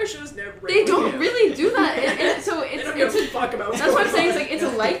vampire shows never they don't do. really do that. And so They it's don't give it's a fuck about what's that's what I'm going saying. It's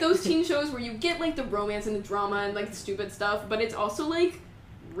on. like it's like those teen shows where you get like the romance and the drama and like the stupid stuff, but it's also like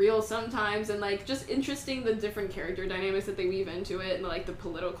real sometimes and like just interesting the different character dynamics that they weave into it and like the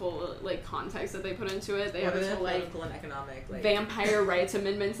political like context that they put into it. They have this whole like political and economic vampire rights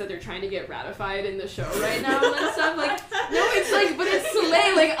amendments that they're trying to get ratified in the show right now and stuff. Like no, it's like but it's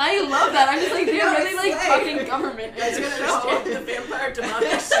slay. Like I love that. I'm just like they're No, really it's like slay. fucking government. You guys in gotta the show. understand the vampire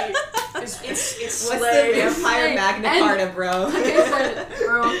democracy. It's What's slay. the vampire Slay. Magna And- Carta, bro? Like I said,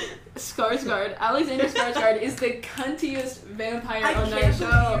 bro, Skarsgård, Alexander Skarsgård is the cuntiest vampire I on that can't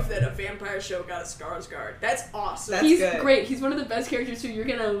show. believe that a vampire show got a Skarsgård. That's awesome. That's He's good. great. He's one of the best characters too. You're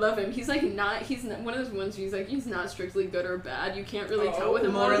gonna love him. He's like he's not one of those ones where he's like he's not strictly good or bad. You can't really tell with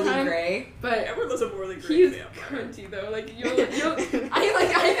him all the Morally time. gray. But Everyone loves a morally great he's vampire. cunty though. Like you'll I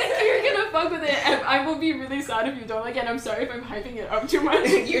think you're gonna fuck with it. And I will be really sad if you don't. Again, I'm sorry if I'm hyping it up too much.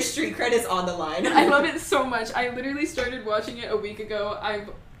 Your street cred is on the line. I love it so much. I literally started watching it a week ago.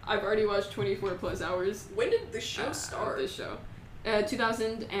 I've already watched 24 plus hours. When did the show Of start? this show,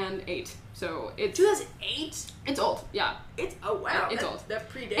 2008. So it's 2008? it's old. Yeah. It's wow. It's that, old. That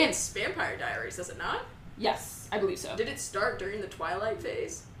predates Vampire Diaries, does it not? Yes, I believe so. Did it start during the Twilight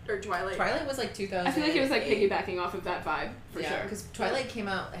phase or Twilight? Twilight was like 2000. I feel like it was like piggybacking off of that vibe for sure. because Twilight came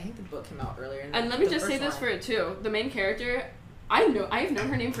out. I think the book came out earlier. And let me just say this for it too. The main character, I've known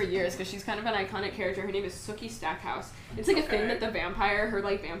her name for years because she's kind of an iconic character. Her name is Sookie Stackhouse. It's like a thing that the vampire, her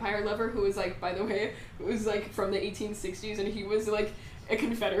like vampire lover, who was like, by the way, was like from the 1860s, and he was like a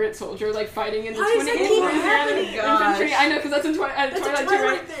Confederate soldier, like fighting in the Why does that keep 28th happening? Infantry. Gosh. I know because that's in That's Twilight a too,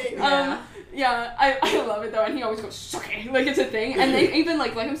 Twilight right? thing. Yeah. Yeah, I love it though, and he always goes Sookie, like it's a thing. And they even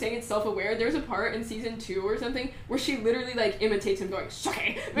like I'm saying, it's self-aware. There's a part in season 2 or something where she literally like imitates him going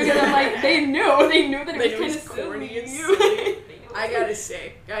Sookie because I'm like they knew that it They was knew kind of it was corny and silly. silly. I gotta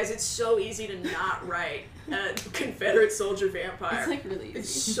say, guys, it's so easy to not write a Confederate soldier vampire. It's like really easy. It's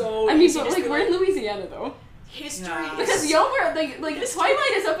so I mean, easy. but Just like be we're in Louisiana though, history. Nah. because y'all were like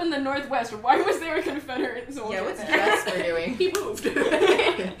Twilight is up in the Northwest. Why was there a Confederate soldier? Yeah, what's there? Jasper doing? He moved.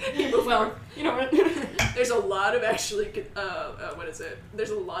 He moved. Well, you know what? There's a lot of actually, what is it? There's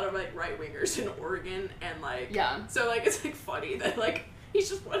a lot of like right wingers in Oregon and like Yeah. So like it's like funny that like He's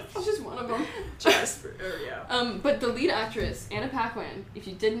just one. He's just one of them. But the lead actress, Anna Paquin, if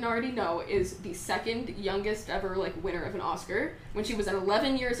you didn't already know, is the second youngest ever winner of an Oscar. When she was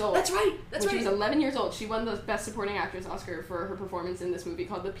 11 years old. That's right. When she was 11 years old, she won the Best Supporting Actress Oscar for her performance in this movie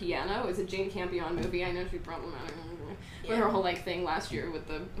called The Piano. It's a Jane Campion movie. I know she's problematic with her whole thing last year with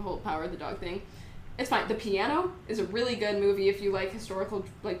the whole Power of the Dog thing. It's fine. The Piano is a really good movie if you like historical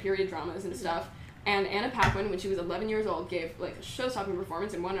period dramas and stuff. And Anna Paquin, when she was 11 years old, gave a show-stopping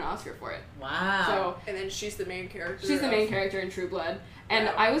performance and won an Oscar for it. Wow. So and then she's the main character. She's the main character in True Blood. And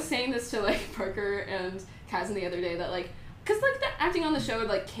I was saying this to Parker and Kazan the other day that because the acting on the show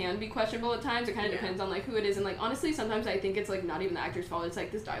can be questionable at times. It kind of depends on who it is, and honestly sometimes I think it's not even the actor's fault. It's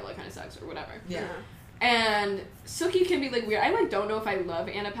this dialogue kind of sucks or whatever. Yeah. And Sookie can be weird. I don't know if I love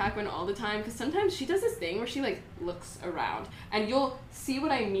Anna Paquin all the time because sometimes she does this thing where she looks around, and you'll see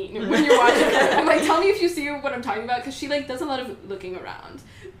what I mean when you're watching her. I'm tell me if you see what I'm talking about, because she does a lot of looking around.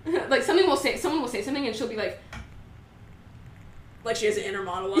 Someone will say something and she'll be she has an inner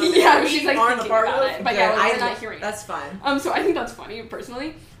monologue. Yeah, she's thinking on the part about it. But yeah, we're not hearing it. That's fun. So I think that's funny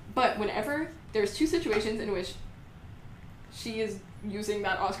personally. But whenever there's two situations in which she is using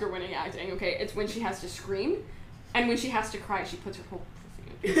that Oscar-winning acting, okay, it's when she has to scream, and when she has to cry, she puts her whole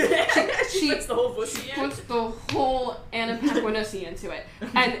pussy in. She puts the whole pussy in. Puts the whole Anna Paquin-ussy into it.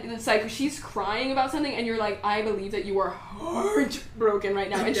 And it's she's crying about something, and you're I believe that you are heartbroken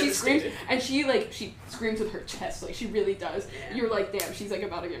right now. And she screams, and she screams with her chest, she really does. Yeah. You're damn, she's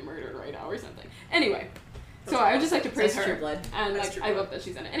about to get murdered right now or something. Anyway, so I would just like to praise her. True Blood. And I love that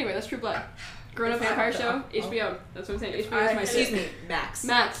she's in it. Anyway, that's True Blood. Grown-up vampire show, HBO. That's what I'm saying. HBO is my excuse me, Max.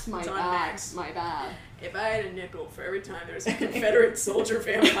 Max, my it's on bad. Max. My bad. If I had a nickel for every time there was a Confederate soldier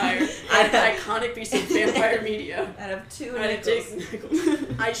vampire, an iconic piece of vampire media, I'd have two I'd nickels. take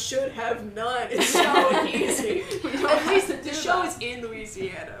nickels. I should have none. It's so easy. At least the show is in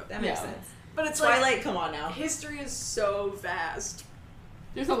Louisiana. That makes sense. But it's Twilight, come on now. History is so vast.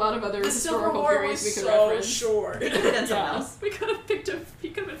 There's a lot of other The Civil historical War periods was we could so reference. short. We could have done something else. We could have picked he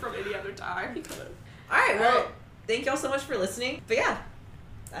could have been from any other time. He could have. Alright, well, thank y'all so much for listening. But yeah,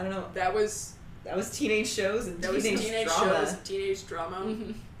 I don't know. That was teenage shows and teenage drama. Shows, teenage drama,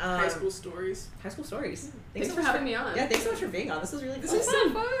 Mm-hmm. high school stories. High school stories. Thanks so for much having me on. Yeah, thanks so much for being on. This was really fun. This is so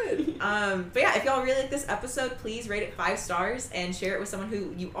fun. But yeah, if y'all really like this episode, please rate it 5 stars and share it with someone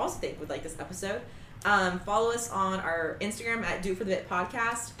who you also think would like this episode. Follow us on our Instagram at Do For The Bit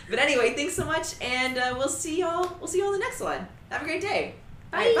Podcast. But anyway, thanks so much, and we'll see y'all in the next one. Have a great day.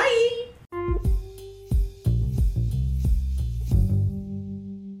 Bye. Bye.